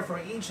my prayer for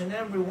each and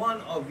every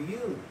one of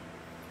you.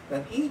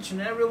 That each and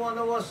every one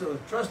of us who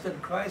have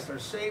trusted Christ our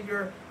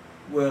Savior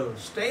will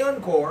stay on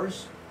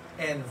course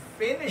and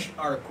finish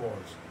our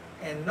course.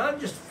 And not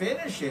just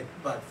finish it,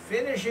 but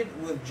finish it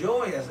with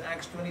joy, as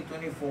Acts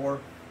 20:24,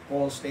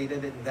 Paul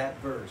stated it in that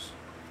verse.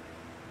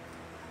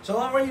 So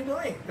how are you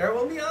doing? There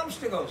will be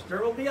obstacles.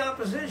 There will be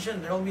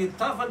opposition. There will be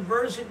tough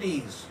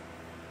adversities.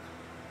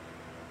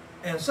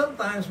 And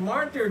sometimes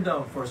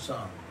martyrdom for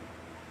some.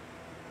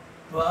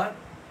 But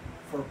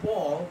for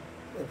Paul,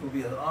 it will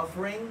be an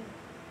offering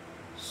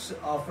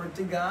offered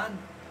to God,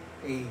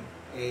 a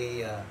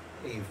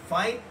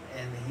fight,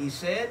 and he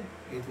said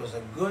it was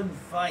a good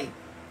fight,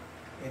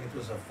 and it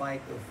was a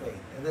fight of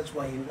faith. And that's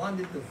why he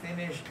wanted to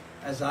finish,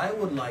 as I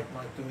would like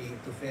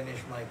to finish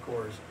my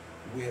course,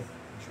 with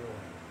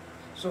joy.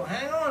 So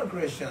hang on,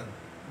 Christian.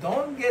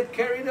 Don't get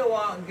carried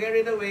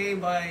away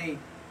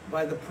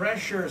by the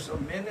pressures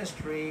of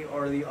ministry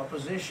or the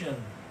opposition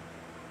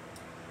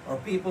or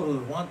people who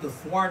want to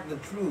thwart the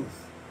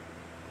truth.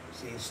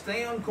 See,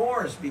 stay on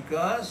course,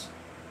 because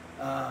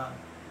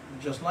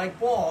just like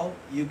Paul,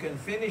 you can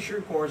finish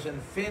your course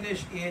and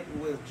finish it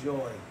with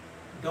joy.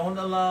 Don't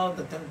allow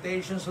the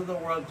temptations of the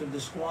world to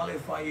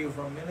disqualify you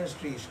from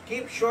ministries.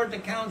 Keep short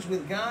accounts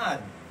with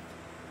God.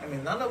 I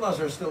mean, none of us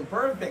are still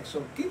perfect,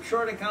 so keep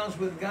short accounts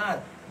with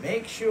God.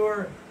 Make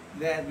sure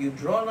that you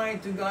draw nigh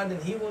to God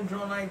and He will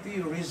draw nigh to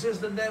you.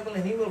 Resist the devil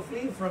and he will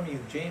flee from you.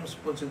 James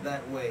puts it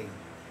that way.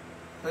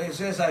 So he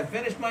says, I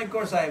finished my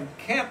course, I have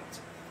kept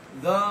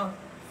the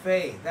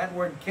faith. That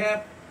word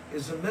kept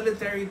is a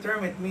military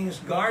term. It means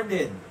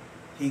guarded.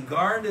 He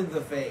guarded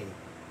the faith.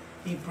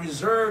 He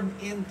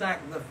preserved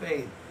intact the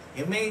faith.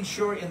 He made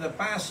sure in the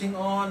passing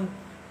on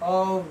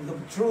of the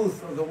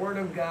truth of the Word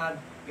of God,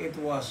 it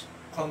was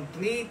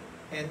complete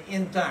and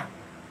intact.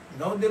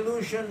 No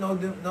delusion,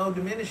 no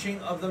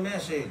diminishing of the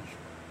message.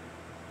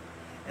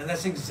 And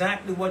that's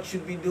exactly what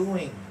should be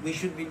doing. We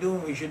should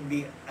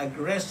be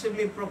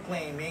aggressively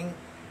proclaiming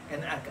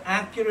and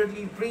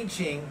accurately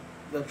preaching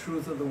the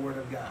truth of the Word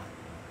of God.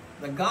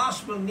 The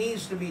gospel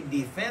needs to be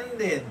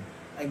defended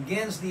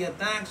against the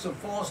attacks of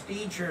false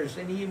teachers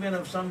and even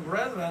of some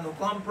brethren who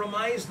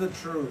compromise the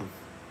truth.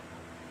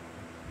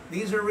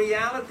 These are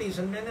realities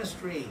in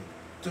ministry.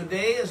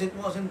 Today, as it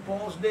was in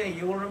Paul's day,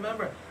 you will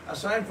remember,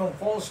 aside from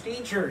false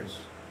teachers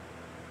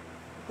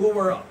who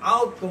were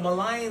out to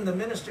malign the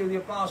ministry of the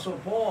Apostle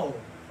Paul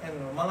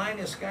and malign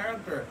his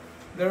character,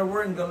 there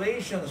were in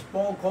Galatians,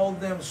 Paul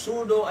called them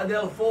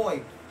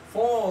pseudo-adelphoi,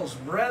 false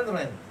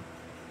brethren.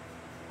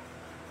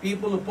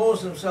 People who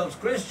pose themselves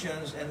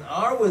Christians and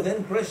are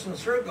within Christian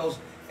circles,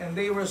 and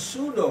they were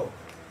pseudo,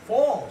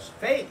 false,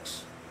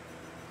 fakes.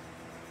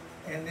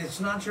 And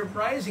it's not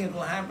surprising it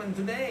will happen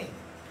today.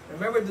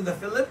 Remember, to the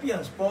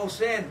Philippians, Paul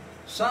said,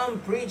 some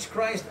preach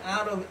Christ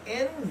out of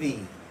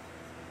envy,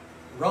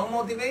 wrong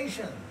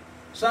motivation.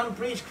 Some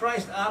preach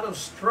Christ out of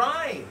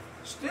strife,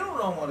 still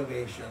wrong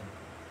motivation.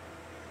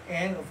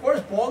 And of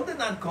course, Paul did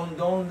not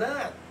condone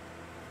that.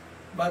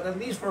 But at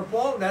least for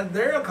Paul, that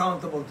they're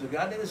accountable to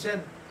God. And he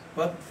said,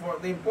 but for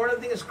the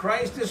important thing is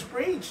Christ is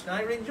preached.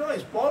 I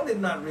rejoice. Paul did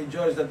not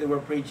rejoice that they were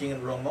preaching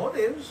in wrong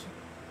motives.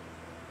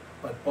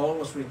 But Paul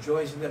was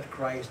rejoicing that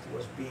Christ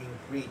was being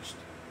preached.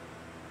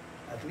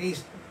 At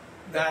least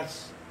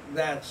that's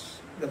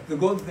the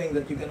good thing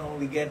that you can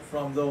only get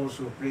from those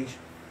who preach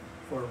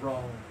for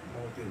wrong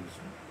motives.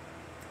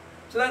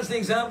 So that's the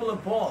example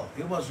of Paul.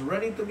 He was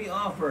ready to be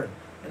offered.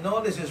 And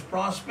notice his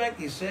prospect.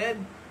 He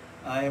said,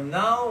 I am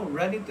now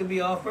ready to be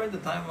offered. The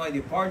time of my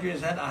departure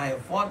is at. I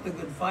have fought the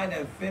good fight. I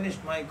have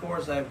finished my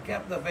course. I have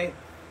kept the faith.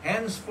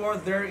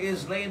 Henceforth there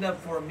is laid up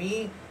for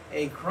me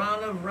a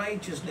crown of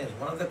righteousness.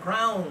 One of the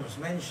crowns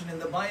mentioned in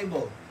the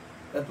Bible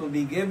that will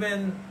be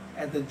given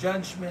at the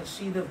judgment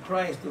seat of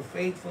Christ to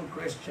faithful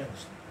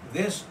Christians.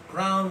 This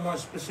crown, more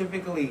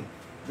specifically,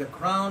 the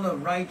crown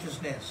of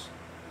righteousness,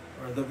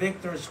 or the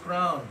victor's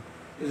crown,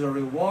 is a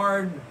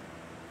reward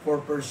for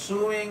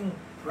pursuing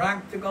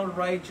practical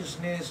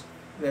righteousness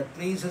that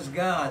pleases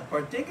God,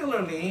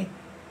 particularly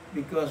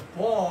because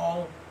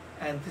Paul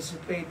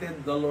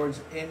anticipated the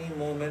Lord's any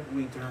moment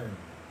return.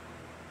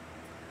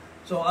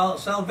 So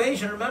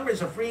salvation, remember,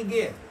 it's a free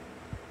gift.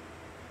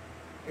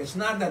 It's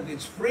not that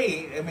it's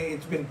free. I mean,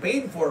 it's been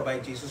paid for by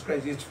Jesus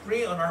Christ. It's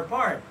free on our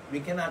part. We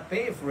cannot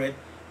pay for it.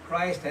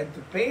 Christ had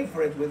to pay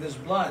for it with His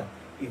blood.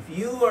 If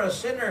you are a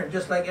sinner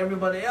just like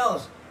everybody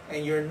else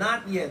and you're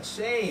not yet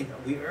saved,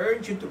 we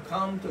urge you to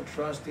come to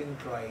trust in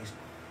Christ.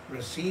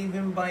 Receive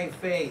Him by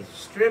faith.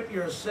 Strip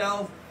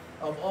yourself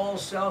of all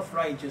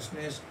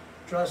self-righteousness.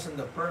 Trust in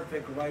the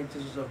perfect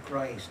righteousness of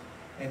Christ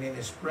and in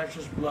His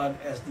precious blood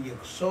as the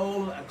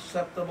sole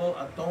acceptable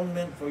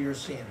atonement for your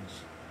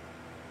sins.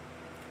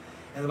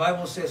 And the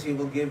Bible says God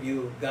will give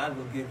you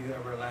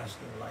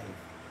everlasting life.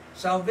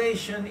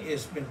 Salvation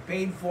has been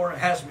paid for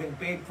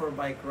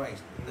by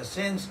Christ. In the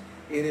sense,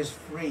 it is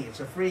free. It's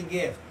a free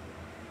gift.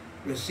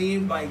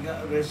 Received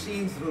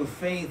through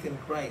faith in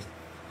Christ.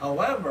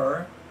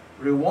 However,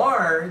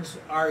 rewards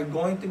are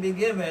going to be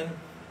given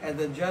at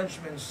the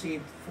judgment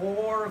seat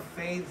for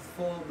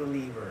faithful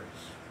believers.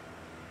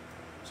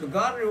 So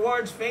God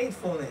rewards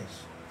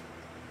faithfulness.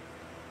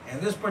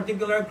 And this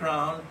particular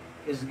crown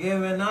is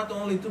given not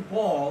only to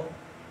Paul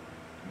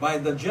by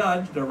the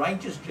judge, the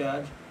righteous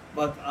judge,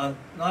 but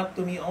not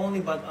to me only,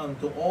 but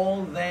unto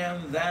all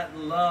them that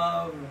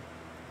love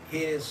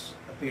His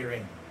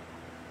appearing.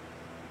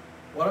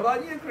 What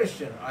about you,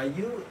 Christian? Are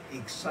you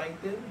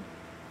excited,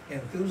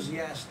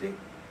 enthusiastic,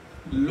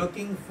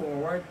 looking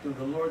forward to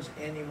the Lord's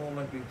any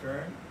moment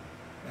return?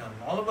 Now,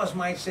 all of us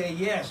might say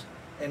yes,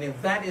 and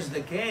if that is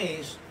the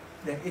case,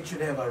 then it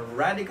should have a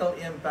radical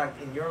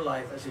impact in your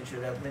life as it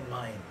should have in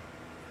mine.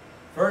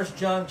 1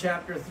 John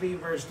chapter 3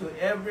 verse 2,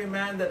 every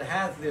man that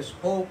hath this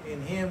hope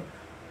in Him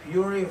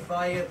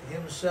purifieth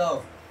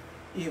himself,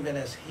 even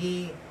as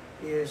he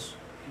is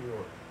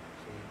pure.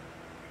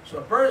 See? So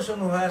a person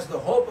who has the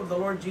hope of the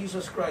Lord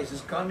Jesus Christ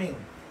is coming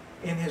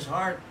in his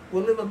heart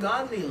will live a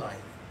godly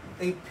life,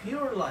 a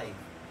pure life,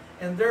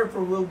 and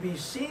therefore will be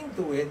seeing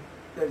to it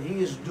that he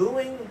is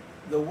doing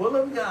the will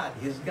of God,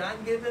 His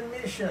God-given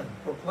mission,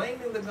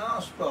 proclaiming the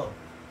gospel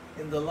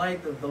in the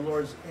light of the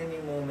Lord's any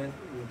moment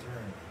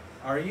return.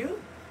 Are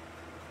you?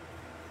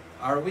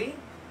 Are we?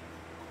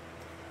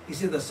 You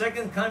see, the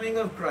second coming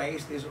of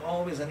Christ is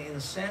always an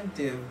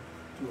incentive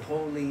to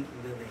holy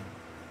living.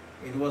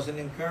 It was an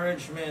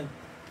encouragement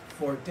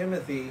for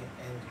Timothy,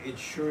 and it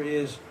sure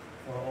is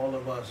for all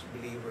of us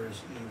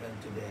believers even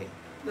today.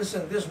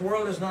 Listen, this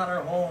world is not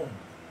our home.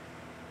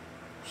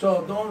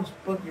 So don't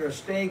put your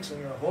stakes and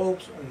your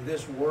hopes in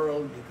this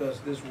world, because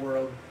this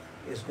world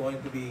is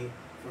going to be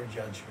for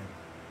judgment.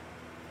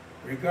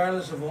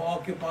 Regardless of who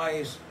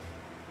occupies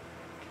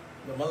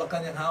the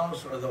Malacanang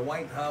House or the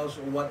White House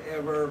or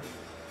whatever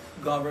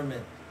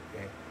government,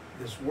 okay,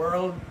 this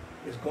world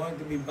is going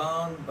to be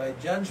bound by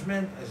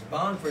judgment, is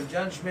bound for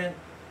judgment,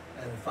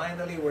 and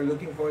finally we're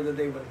looking for the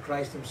day when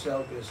Christ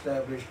Himself will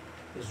establish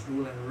His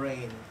rule and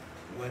reign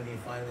when He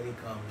finally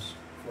comes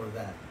for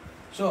that.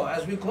 So,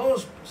 as we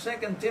close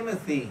 2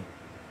 Timothy,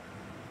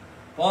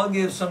 Paul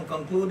gives some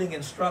concluding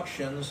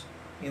instructions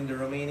in the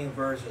remaining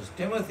verses.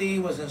 Timothy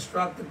was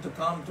instructed to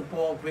come to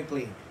Paul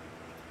quickly.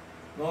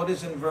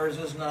 Notice in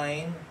verses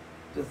 9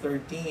 to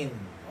 13,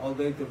 all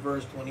the way to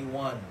verse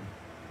 21.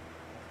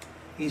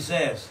 He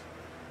says,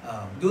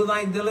 do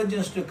thy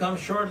diligence to come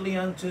shortly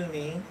unto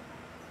me.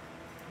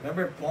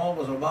 Remember, Paul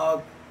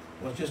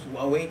was just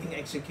awaiting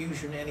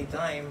execution any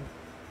time.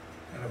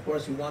 And of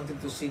course, he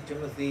wanted to see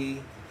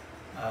Timothy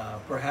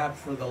perhaps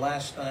for the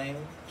last time.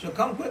 So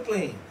come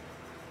quickly.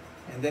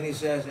 And then he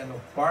says, and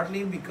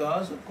partly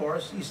because, of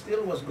course, he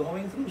still was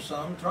going through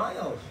some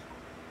trials.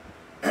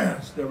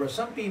 There were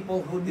some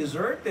people who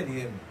deserted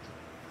him.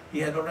 He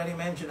had already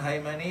mentioned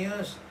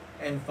Hymenaeus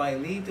and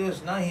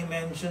Philetus. Now he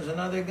mentions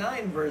another guy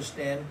in verse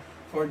 10.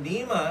 For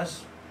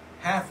Demas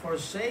hath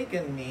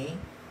forsaken me,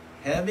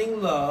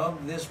 having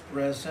loved this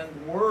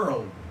present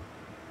world,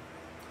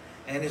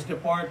 and is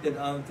departed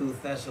unto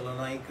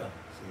Thessalonica.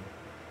 See?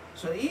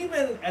 So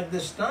even at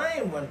this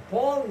time when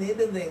Paul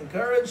needed the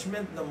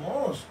encouragement the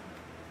most,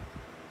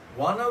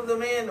 one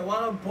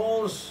of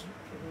Paul's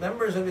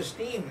members of his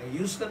team,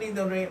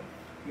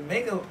 you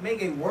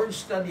make a word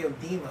study of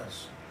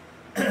Demas.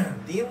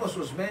 Demas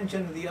was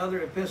mentioned in the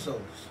other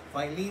epistles,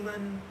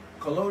 Philemon,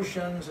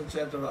 Colossians,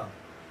 etc.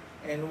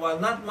 And while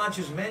not much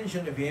is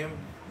mentioned of him,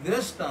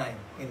 this time,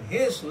 in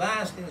his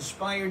last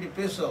inspired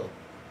epistle,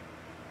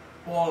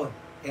 Paul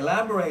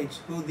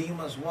elaborates who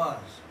Demas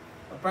was.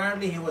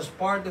 Apparently, he was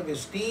part of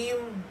his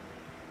team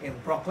in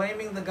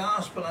proclaiming the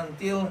gospel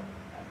until,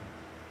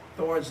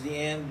 towards the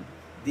end,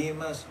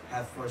 Demas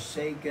hath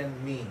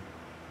forsaken me.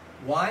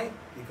 Why?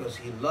 Because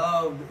he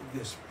loved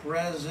this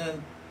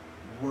present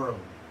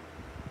world,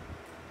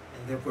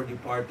 and therefore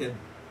departed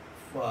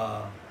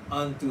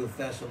unto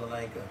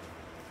Thessalonica.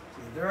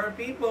 See, there are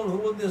people who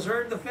will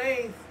desert the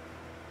faith,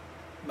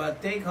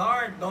 but take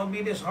heart, don't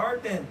be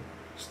disheartened.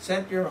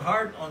 Set your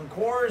heart on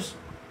course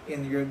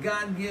in your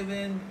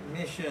God-given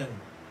mission.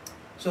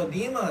 So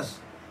Demas,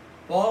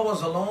 Paul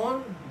was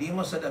alone.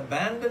 Demas had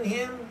abandoned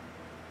him.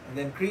 And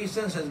then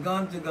Crescens has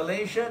gone to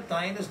Galatia,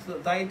 Titus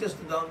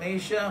to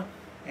Dalmatia.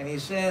 And he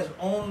says,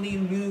 only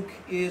Luke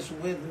is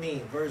with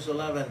me. Verse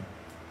 11.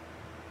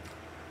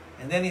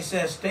 And then he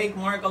says, take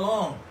Mark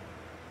along.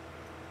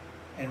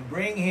 and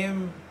bring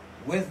him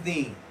with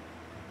thee.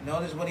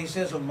 Notice what he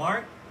says of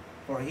Mark.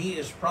 For he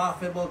is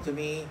profitable to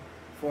me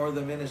for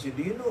the ministry.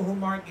 Do you know who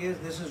Mark is?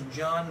 This is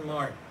John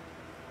Mark.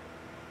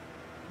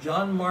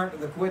 John Mark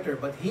the Quitter.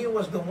 But he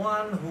was the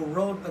one who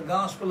wrote the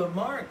Gospel of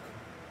Mark.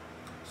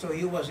 So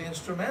he was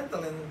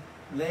instrumental in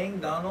laying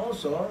down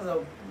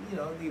also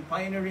the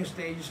pioneering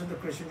stages of the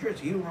Christian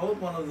church. He wrote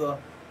one of the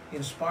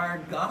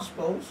inspired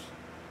Gospels.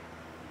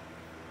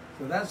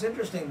 So that's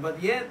interesting.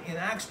 But yet in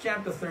Acts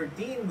chapter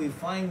 13 we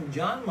find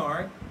John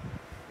Mark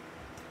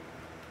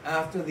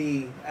after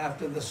the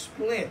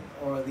split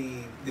or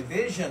the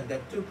division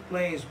that took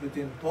place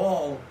between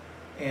Paul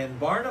and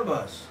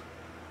Barnabas.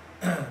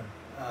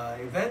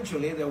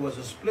 Eventually there was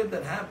a split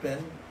that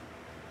happened,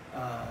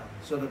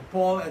 so that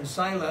Paul and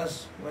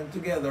Silas went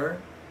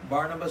together.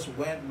 Barnabas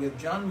went with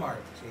John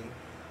Mark. See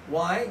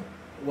why?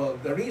 Well,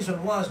 the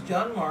reason was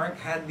John Mark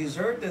had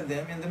deserted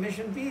them in the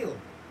mission field.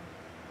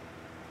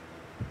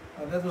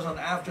 That was not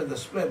after the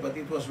split, but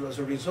it was as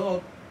a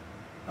result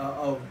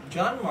of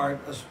John Mark.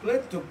 A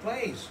split took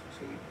place.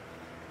 See,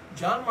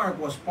 John Mark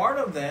was part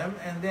of them,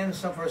 and then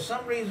for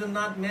some reason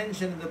not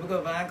mentioned in the book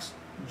of Acts,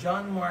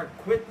 John Mark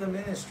quit the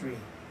ministry.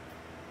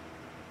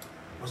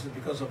 Was it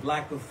because of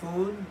lack of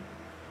food?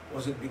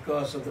 Was it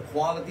because of the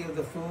quality of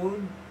the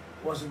food?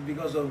 Was it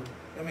because of,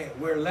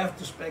 we're left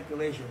to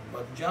speculation.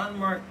 But John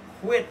Mark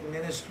quit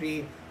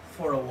ministry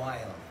for a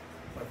while.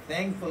 But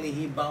thankfully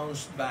he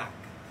bounced back.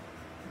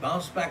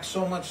 Bounced back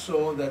so much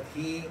so that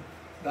he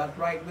got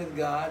right with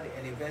God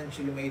and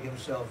eventually made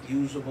himself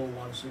usable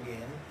once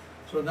again.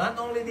 So not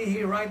only did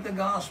he write the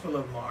Gospel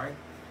of Mark,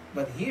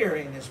 but here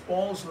in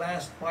Paul's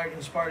last part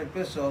inspired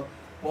epistle,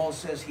 Paul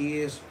says he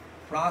is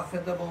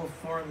profitable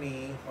for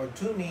me, or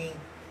to me,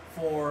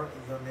 for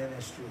the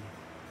ministry.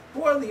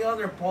 Who are the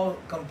other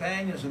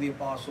companions of the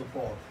Apostle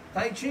Paul?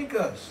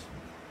 Tychicus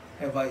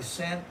have I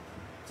sent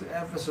to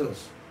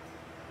Ephesus.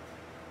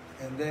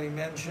 And then he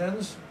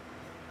mentions,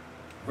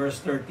 verse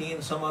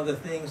 13, some other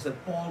things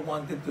that Paul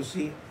wanted to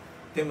see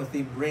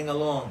Timothy bring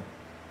along.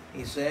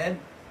 He said,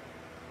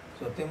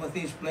 so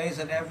Timothy's place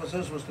at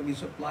Ephesus was to be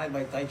supplied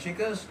by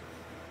Tychicus,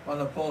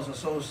 one of Paul's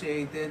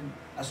associates,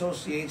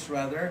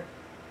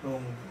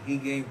 whom he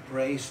gave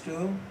praise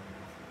to.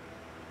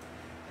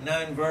 Now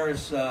in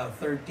verse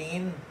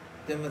 13,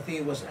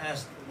 Timothy was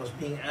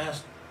being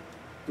asked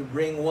to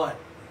bring what?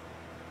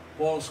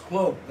 Paul's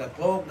cloak, the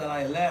cloak that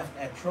I left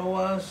at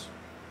Troas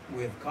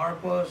with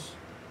Carpus.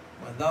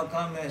 When thou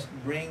comest,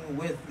 bring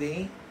with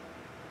thee,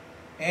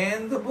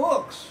 and the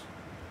books,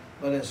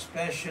 but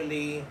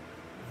especially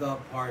the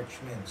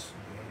parchments.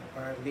 Okay.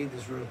 Apparently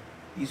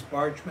these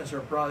parchments are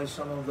probably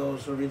some of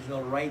those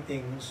original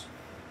writings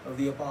of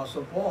the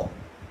Apostle Paul,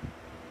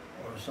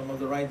 or some of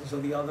the writings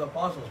of the other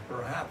apostles.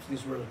 Perhaps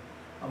these were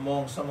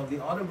among some of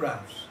the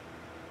autographs.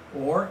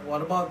 Or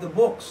what about the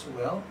books?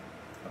 Well,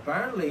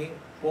 apparently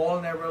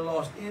Paul never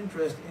lost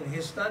interest in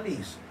his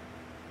studies.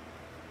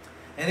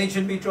 And it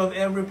should be true of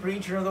every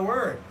preacher of the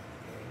Word.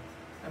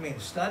 Okay?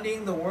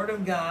 Studying the Word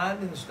of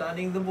God and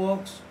studying the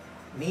books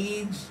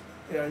is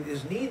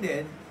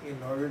needed in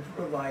order to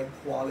provide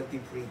quality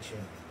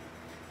preaching.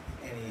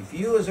 And if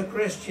you as a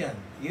Christian,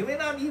 you may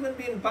not even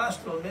be in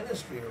pastoral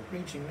ministry or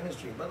preaching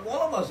ministry, but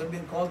all of us have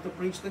been called to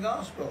preach the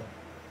gospel.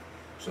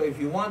 So if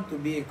you want to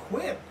be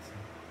equipped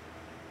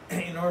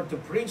in order to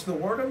preach the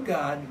Word of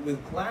God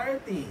with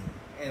clarity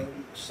and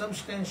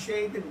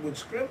substantiated with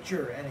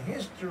scripture and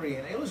history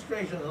and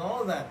illustration and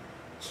all that,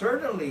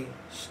 certainly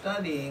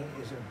studying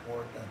is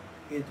important.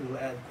 It will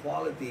add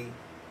quality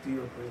to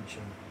your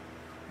preaching.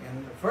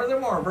 And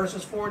furthermore,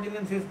 verses 14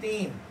 and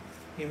 15,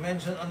 he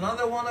mentioned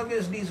another one of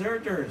his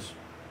deserters.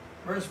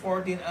 Verse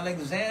 14,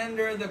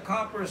 Alexander the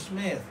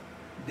coppersmith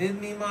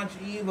did me much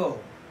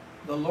evil.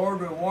 The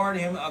Lord reward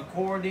him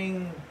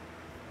according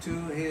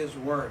to his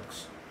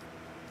works.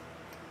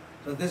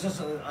 So this is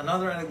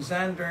another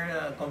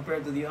Alexander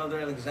compared to the other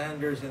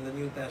Alexanders in the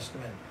New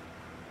Testament.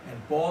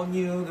 And Paul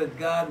knew that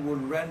God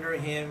would render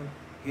him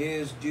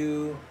his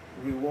due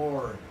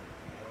reward.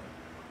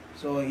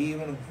 So he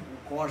even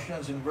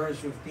cautions in verse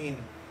 15,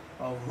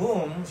 of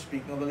whom,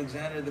 speaking of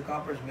Alexander the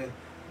coppersmith,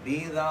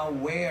 be thou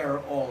ware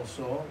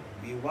also,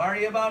 be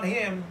wary about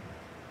him,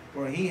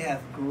 for he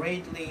hath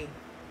greatly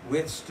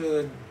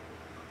withstood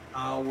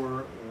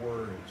our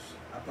words,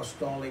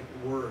 apostolic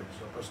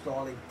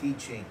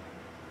teaching.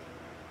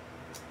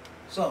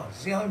 So,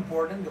 see how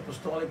important the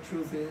apostolic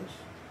truth is?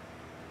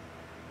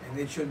 And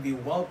it should be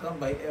welcomed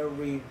by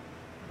every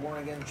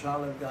born-again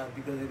child of God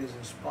because it is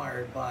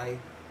inspired by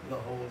the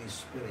Holy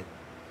Spirit.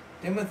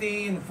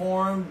 Timothy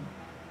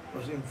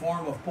was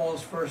informed of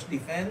Paul's first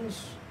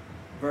defense,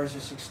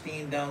 verses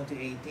 16 down to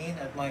 18.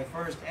 At my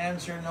first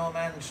answer no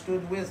man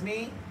stood with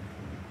me,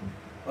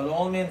 but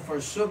all men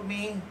forsook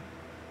me,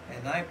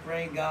 and I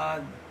pray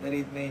God that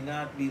it may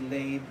not be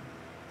laid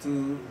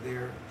to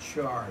their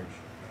charge.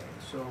 Okay,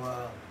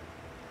 so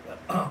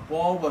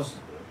Paul was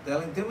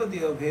telling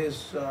Timothy of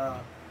his,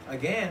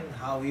 again,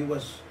 how he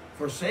was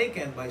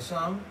forsaken by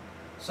some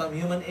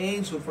human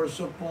aides who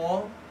forsook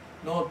Paul.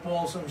 Note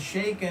Paul's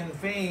unshaken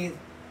faith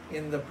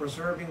in the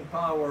preserving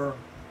power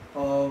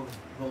of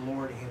the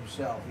Lord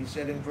himself. He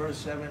said in verse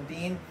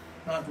 17,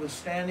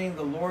 notwithstanding,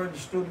 the Lord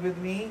stood with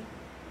me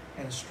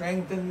and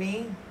strengthened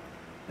me,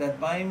 that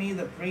by me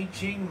the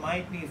preaching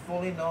might be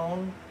fully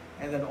known,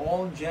 and that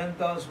all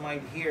Gentiles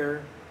might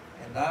hear,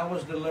 and I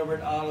was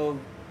delivered out of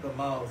the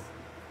mouth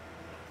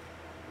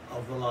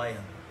of the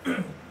lion.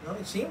 Now,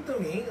 it seemed to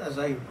me, as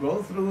I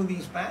go through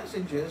these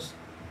passages,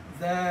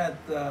 that,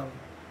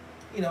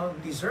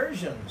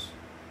 desertions,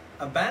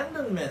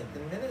 abandonment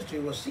in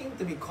ministry seemed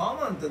to be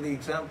common to the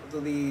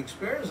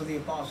experience of the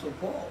Apostle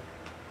Paul.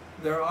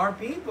 There are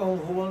people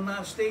who will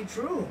not stay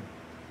true.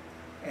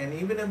 And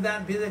even if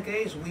that be the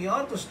case, we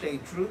ought to stay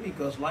true,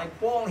 because like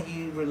Paul,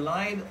 he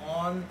relied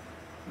on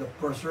the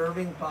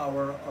preserving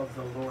power of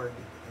the Lord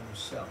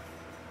himself.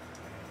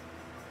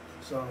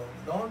 So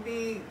don't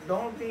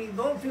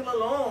feel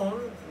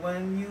alone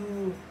when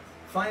you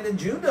find a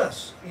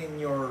Judas in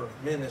your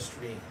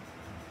ministry.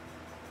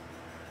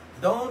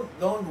 Don't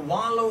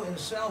wallow in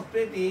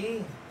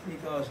self-pity,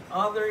 because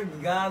other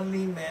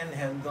godly men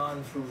have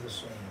gone through the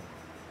same.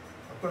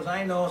 Of course,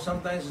 I know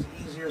sometimes it's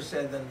easier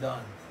said than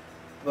done.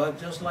 But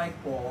just like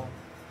Paul,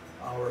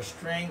 our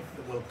strength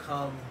will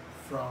come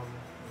from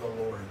the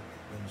Lord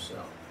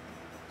himself.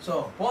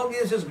 So, Paul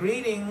gives his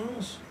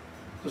greetings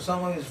to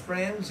some of his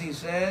friends. He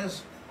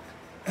says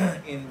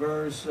in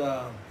verse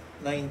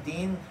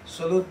 19,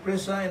 salute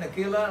Prisca and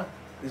Aquila.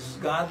 This is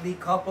godly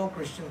couple,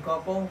 Christian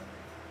couple.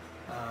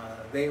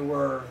 They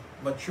were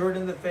matured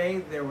in the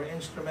faith. They were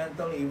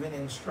instrumental even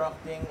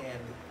instructing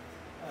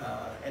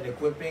and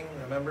equipping.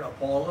 Remember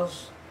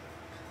Apollos,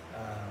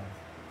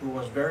 who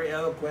was very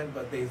eloquent,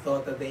 but they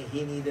thought that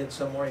he needed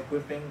some more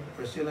equipping.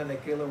 Priscilla and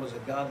Aquila was a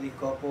godly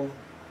couple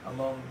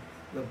among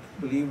the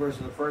believers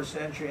of the first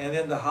century. And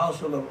then the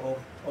household of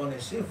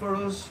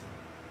Onesiphorus.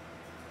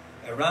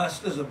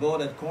 Erastus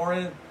abode at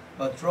Corinth,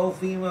 but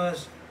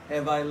Trophimus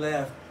have I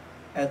left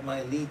at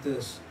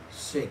Miletus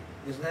sick.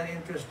 Isn't that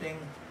interesting?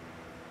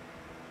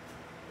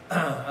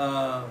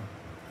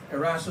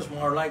 Erastus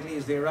more likely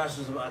is the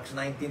Erastus of Acts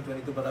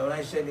 19:22. But when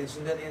I said,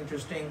 isn't that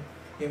interesting?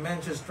 He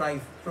mentions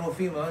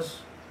Trophimus,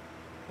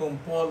 whom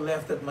Paul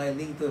left at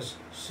Miletus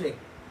sick.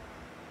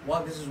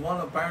 This is one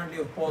apparently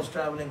of Paul's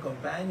traveling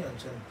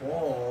companions, and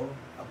Paul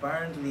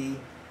apparently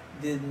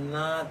did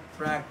not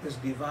practice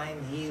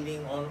divine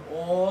healing on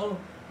all,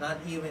 not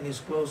even his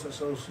close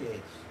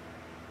associates.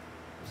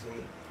 You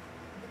see,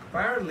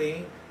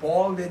 apparently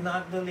Paul did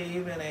not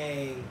believe in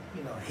a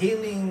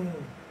healing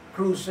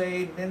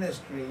crusade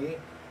ministry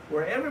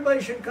where everybody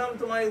should come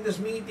to this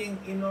meeting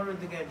in order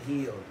to get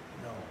healed.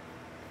 No,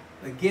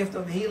 the gift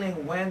of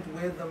healing went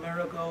with the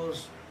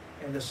miracles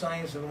and the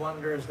signs and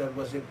wonders that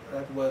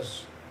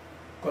was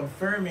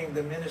confirming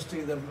the ministry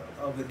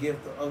of the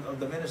gift of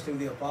the ministry of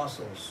the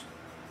apostles.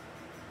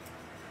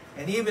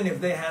 And even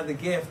if they had the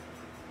gift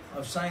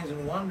of signs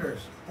and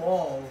wonders,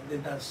 Paul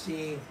did not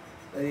see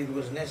that it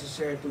was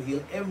necessary to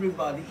heal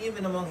everybody,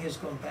 even among his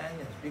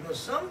companions, because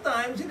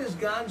sometimes it is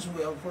God's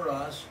will for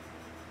us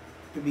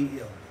to be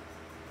ill.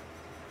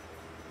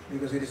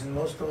 Because it is in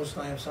most of those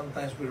times,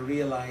 sometimes we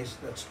realize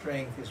that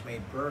strength is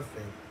made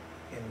perfect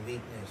in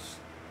weakness.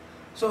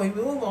 So he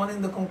will move on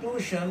in the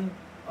conclusion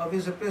of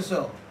his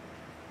epistle.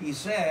 He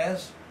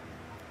says,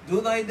 do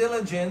thy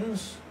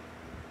diligence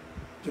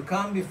to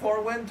come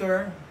before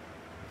winter.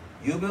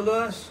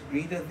 Eubulus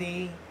greeteth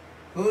thee,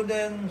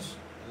 Pudens,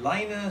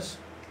 Linus,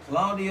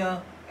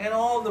 Claudia, and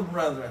all the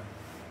brethren.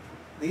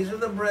 These are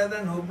the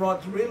brethren who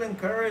brought real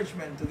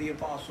encouragement to the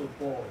Apostle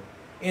Paul,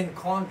 in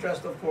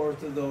contrast, of course,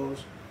 to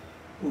those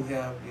who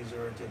have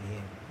deserted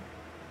him.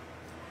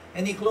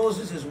 And he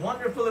closes his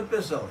wonderful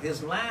epistle,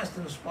 his last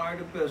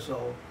inspired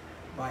epistle,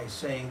 by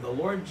saying, the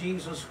Lord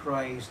Jesus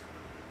Christ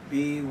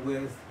be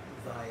with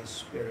thy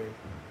spirit.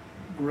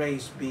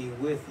 Grace be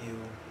with you.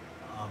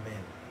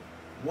 Amen.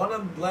 What a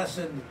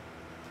blessed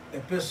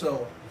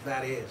epistle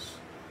that is.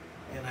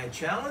 And I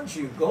challenge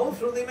you, go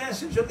through the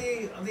message of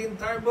the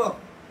entire book,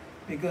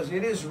 because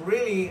it is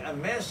really a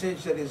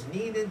message that is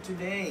needed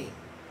today.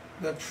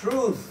 The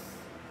truth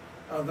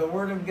of the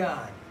Word of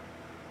God.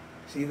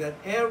 See, that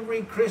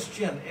every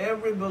Christian,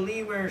 every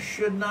believer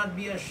should not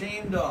be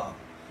ashamed of.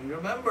 You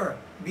remember,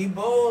 be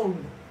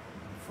bold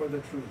for the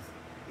truth.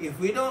 If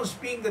we don't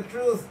speak the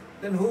truth,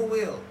 then who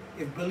will?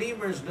 If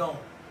believers don't.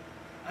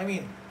 I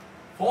mean,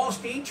 false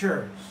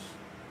teachers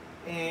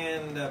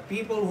and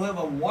people who have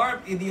a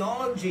warped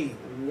ideology,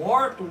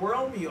 warped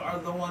worldview are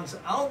the ones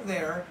out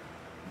there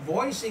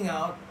voicing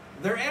out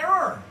their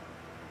error.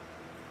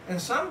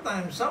 And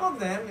sometimes, some of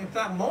them, in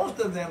fact most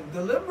of them,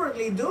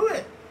 deliberately do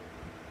it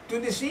to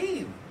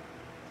deceive.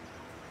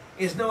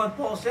 Isn't that what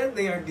Paul said?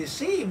 They are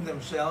deceived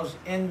themselves,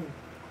 and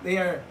they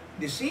are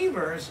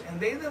deceivers, and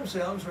they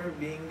themselves are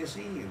being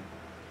deceived.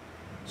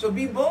 So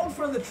be bold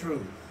for the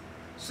truth.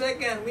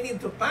 Second, we need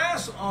to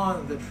pass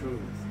on the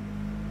truth.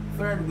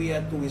 Third, we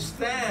have to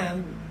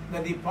withstand the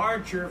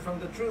departure from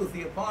the truth,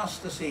 the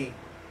apostasy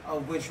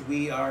of which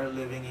we are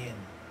living in.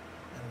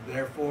 And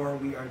therefore,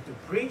 we are to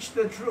preach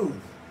the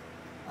truth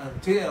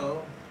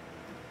until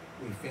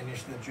we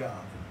finish the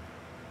job.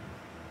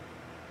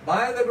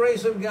 By the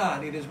grace of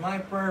God, it is my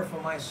prayer for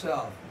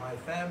myself, my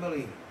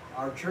family,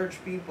 our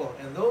church people,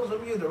 and those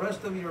of you, the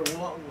rest of you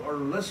are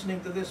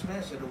listening to this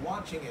message or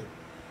watching it.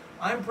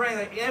 I'm praying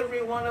that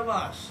every one of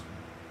us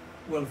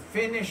will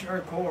finish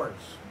our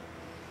course.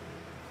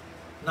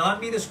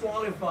 Not be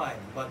disqualified,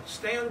 but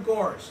stay on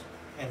course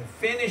and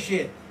finish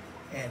it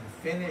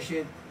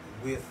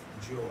with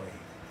joy.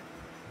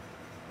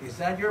 Is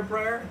that your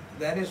prayer?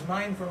 That is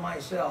mine for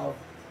myself,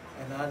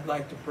 and I'd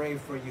like to pray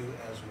for you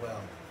as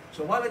well.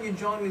 So why don't you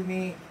join with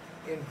me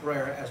in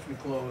prayer as we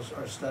close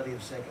our study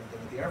of 2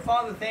 Timothy. Our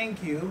Father,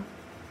 thank you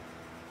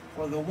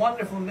for the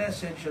wonderful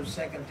message of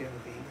 2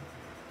 Timothy.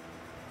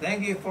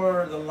 Thank you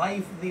for the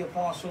life of the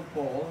Apostle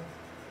Paul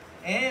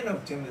and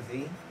of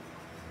Timothy.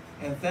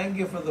 And thank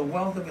you for the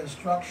wealth of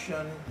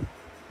instruction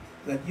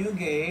that you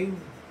gave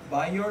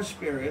by your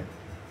Spirit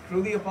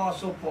through the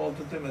Apostle Paul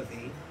to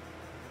Timothy,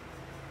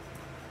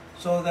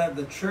 so that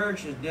the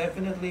church is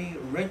definitely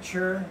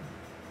richer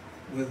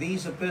with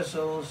these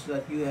epistles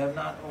that you have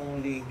not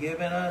only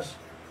given us,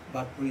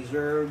 but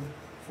preserved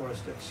for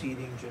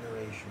succeeding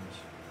generations.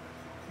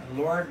 And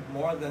Lord,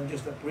 more than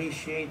just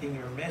appreciating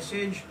your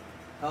message,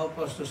 help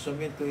us to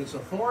submit to its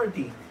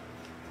authority,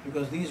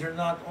 because these are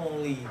not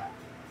only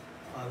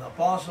an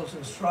apostle's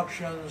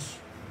instructions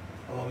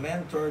of a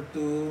mentor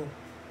to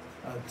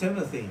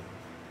Timothy,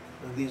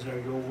 but these are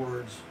your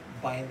words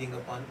binding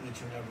upon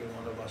each and every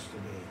one of us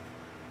today.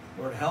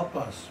 Lord, help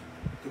us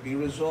to be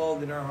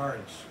resolved in our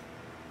hearts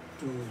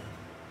to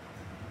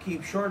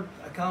keep short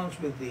accounts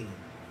with Thee,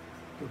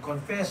 to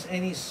confess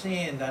any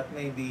sin that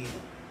may be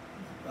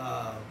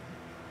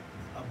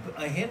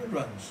a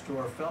hindrance to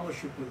our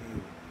fellowship with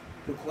You,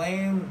 to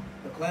claim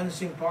the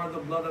cleansing part of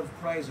the blood of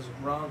Christ as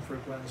ground for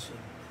cleansing,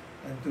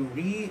 and to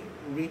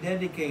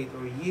rededicate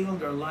or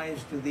yield our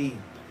lives to Thee,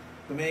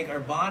 to make our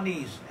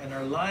bodies and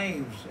our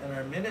lives and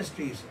our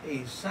ministries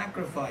a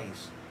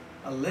sacrifice,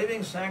 a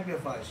living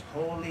sacrifice,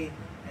 holy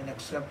and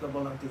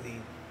acceptable unto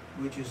Thee,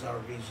 which is our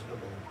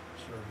reasonable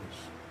service.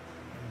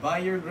 And by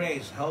Your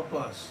grace, help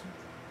us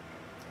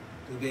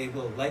to be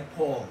able, like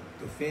Paul,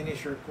 to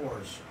finish our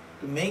course,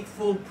 to make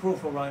full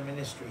proof of our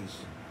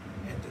ministries,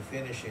 and to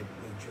finish it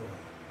with joy.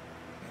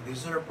 And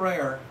this is our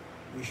prayer.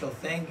 We shall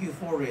thank You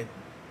for it.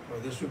 For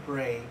this we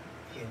pray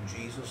in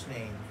Jesus'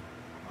 name.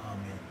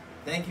 Amen.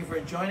 Thank you for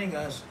joining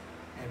us,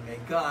 and may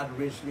God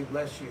richly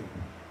bless you.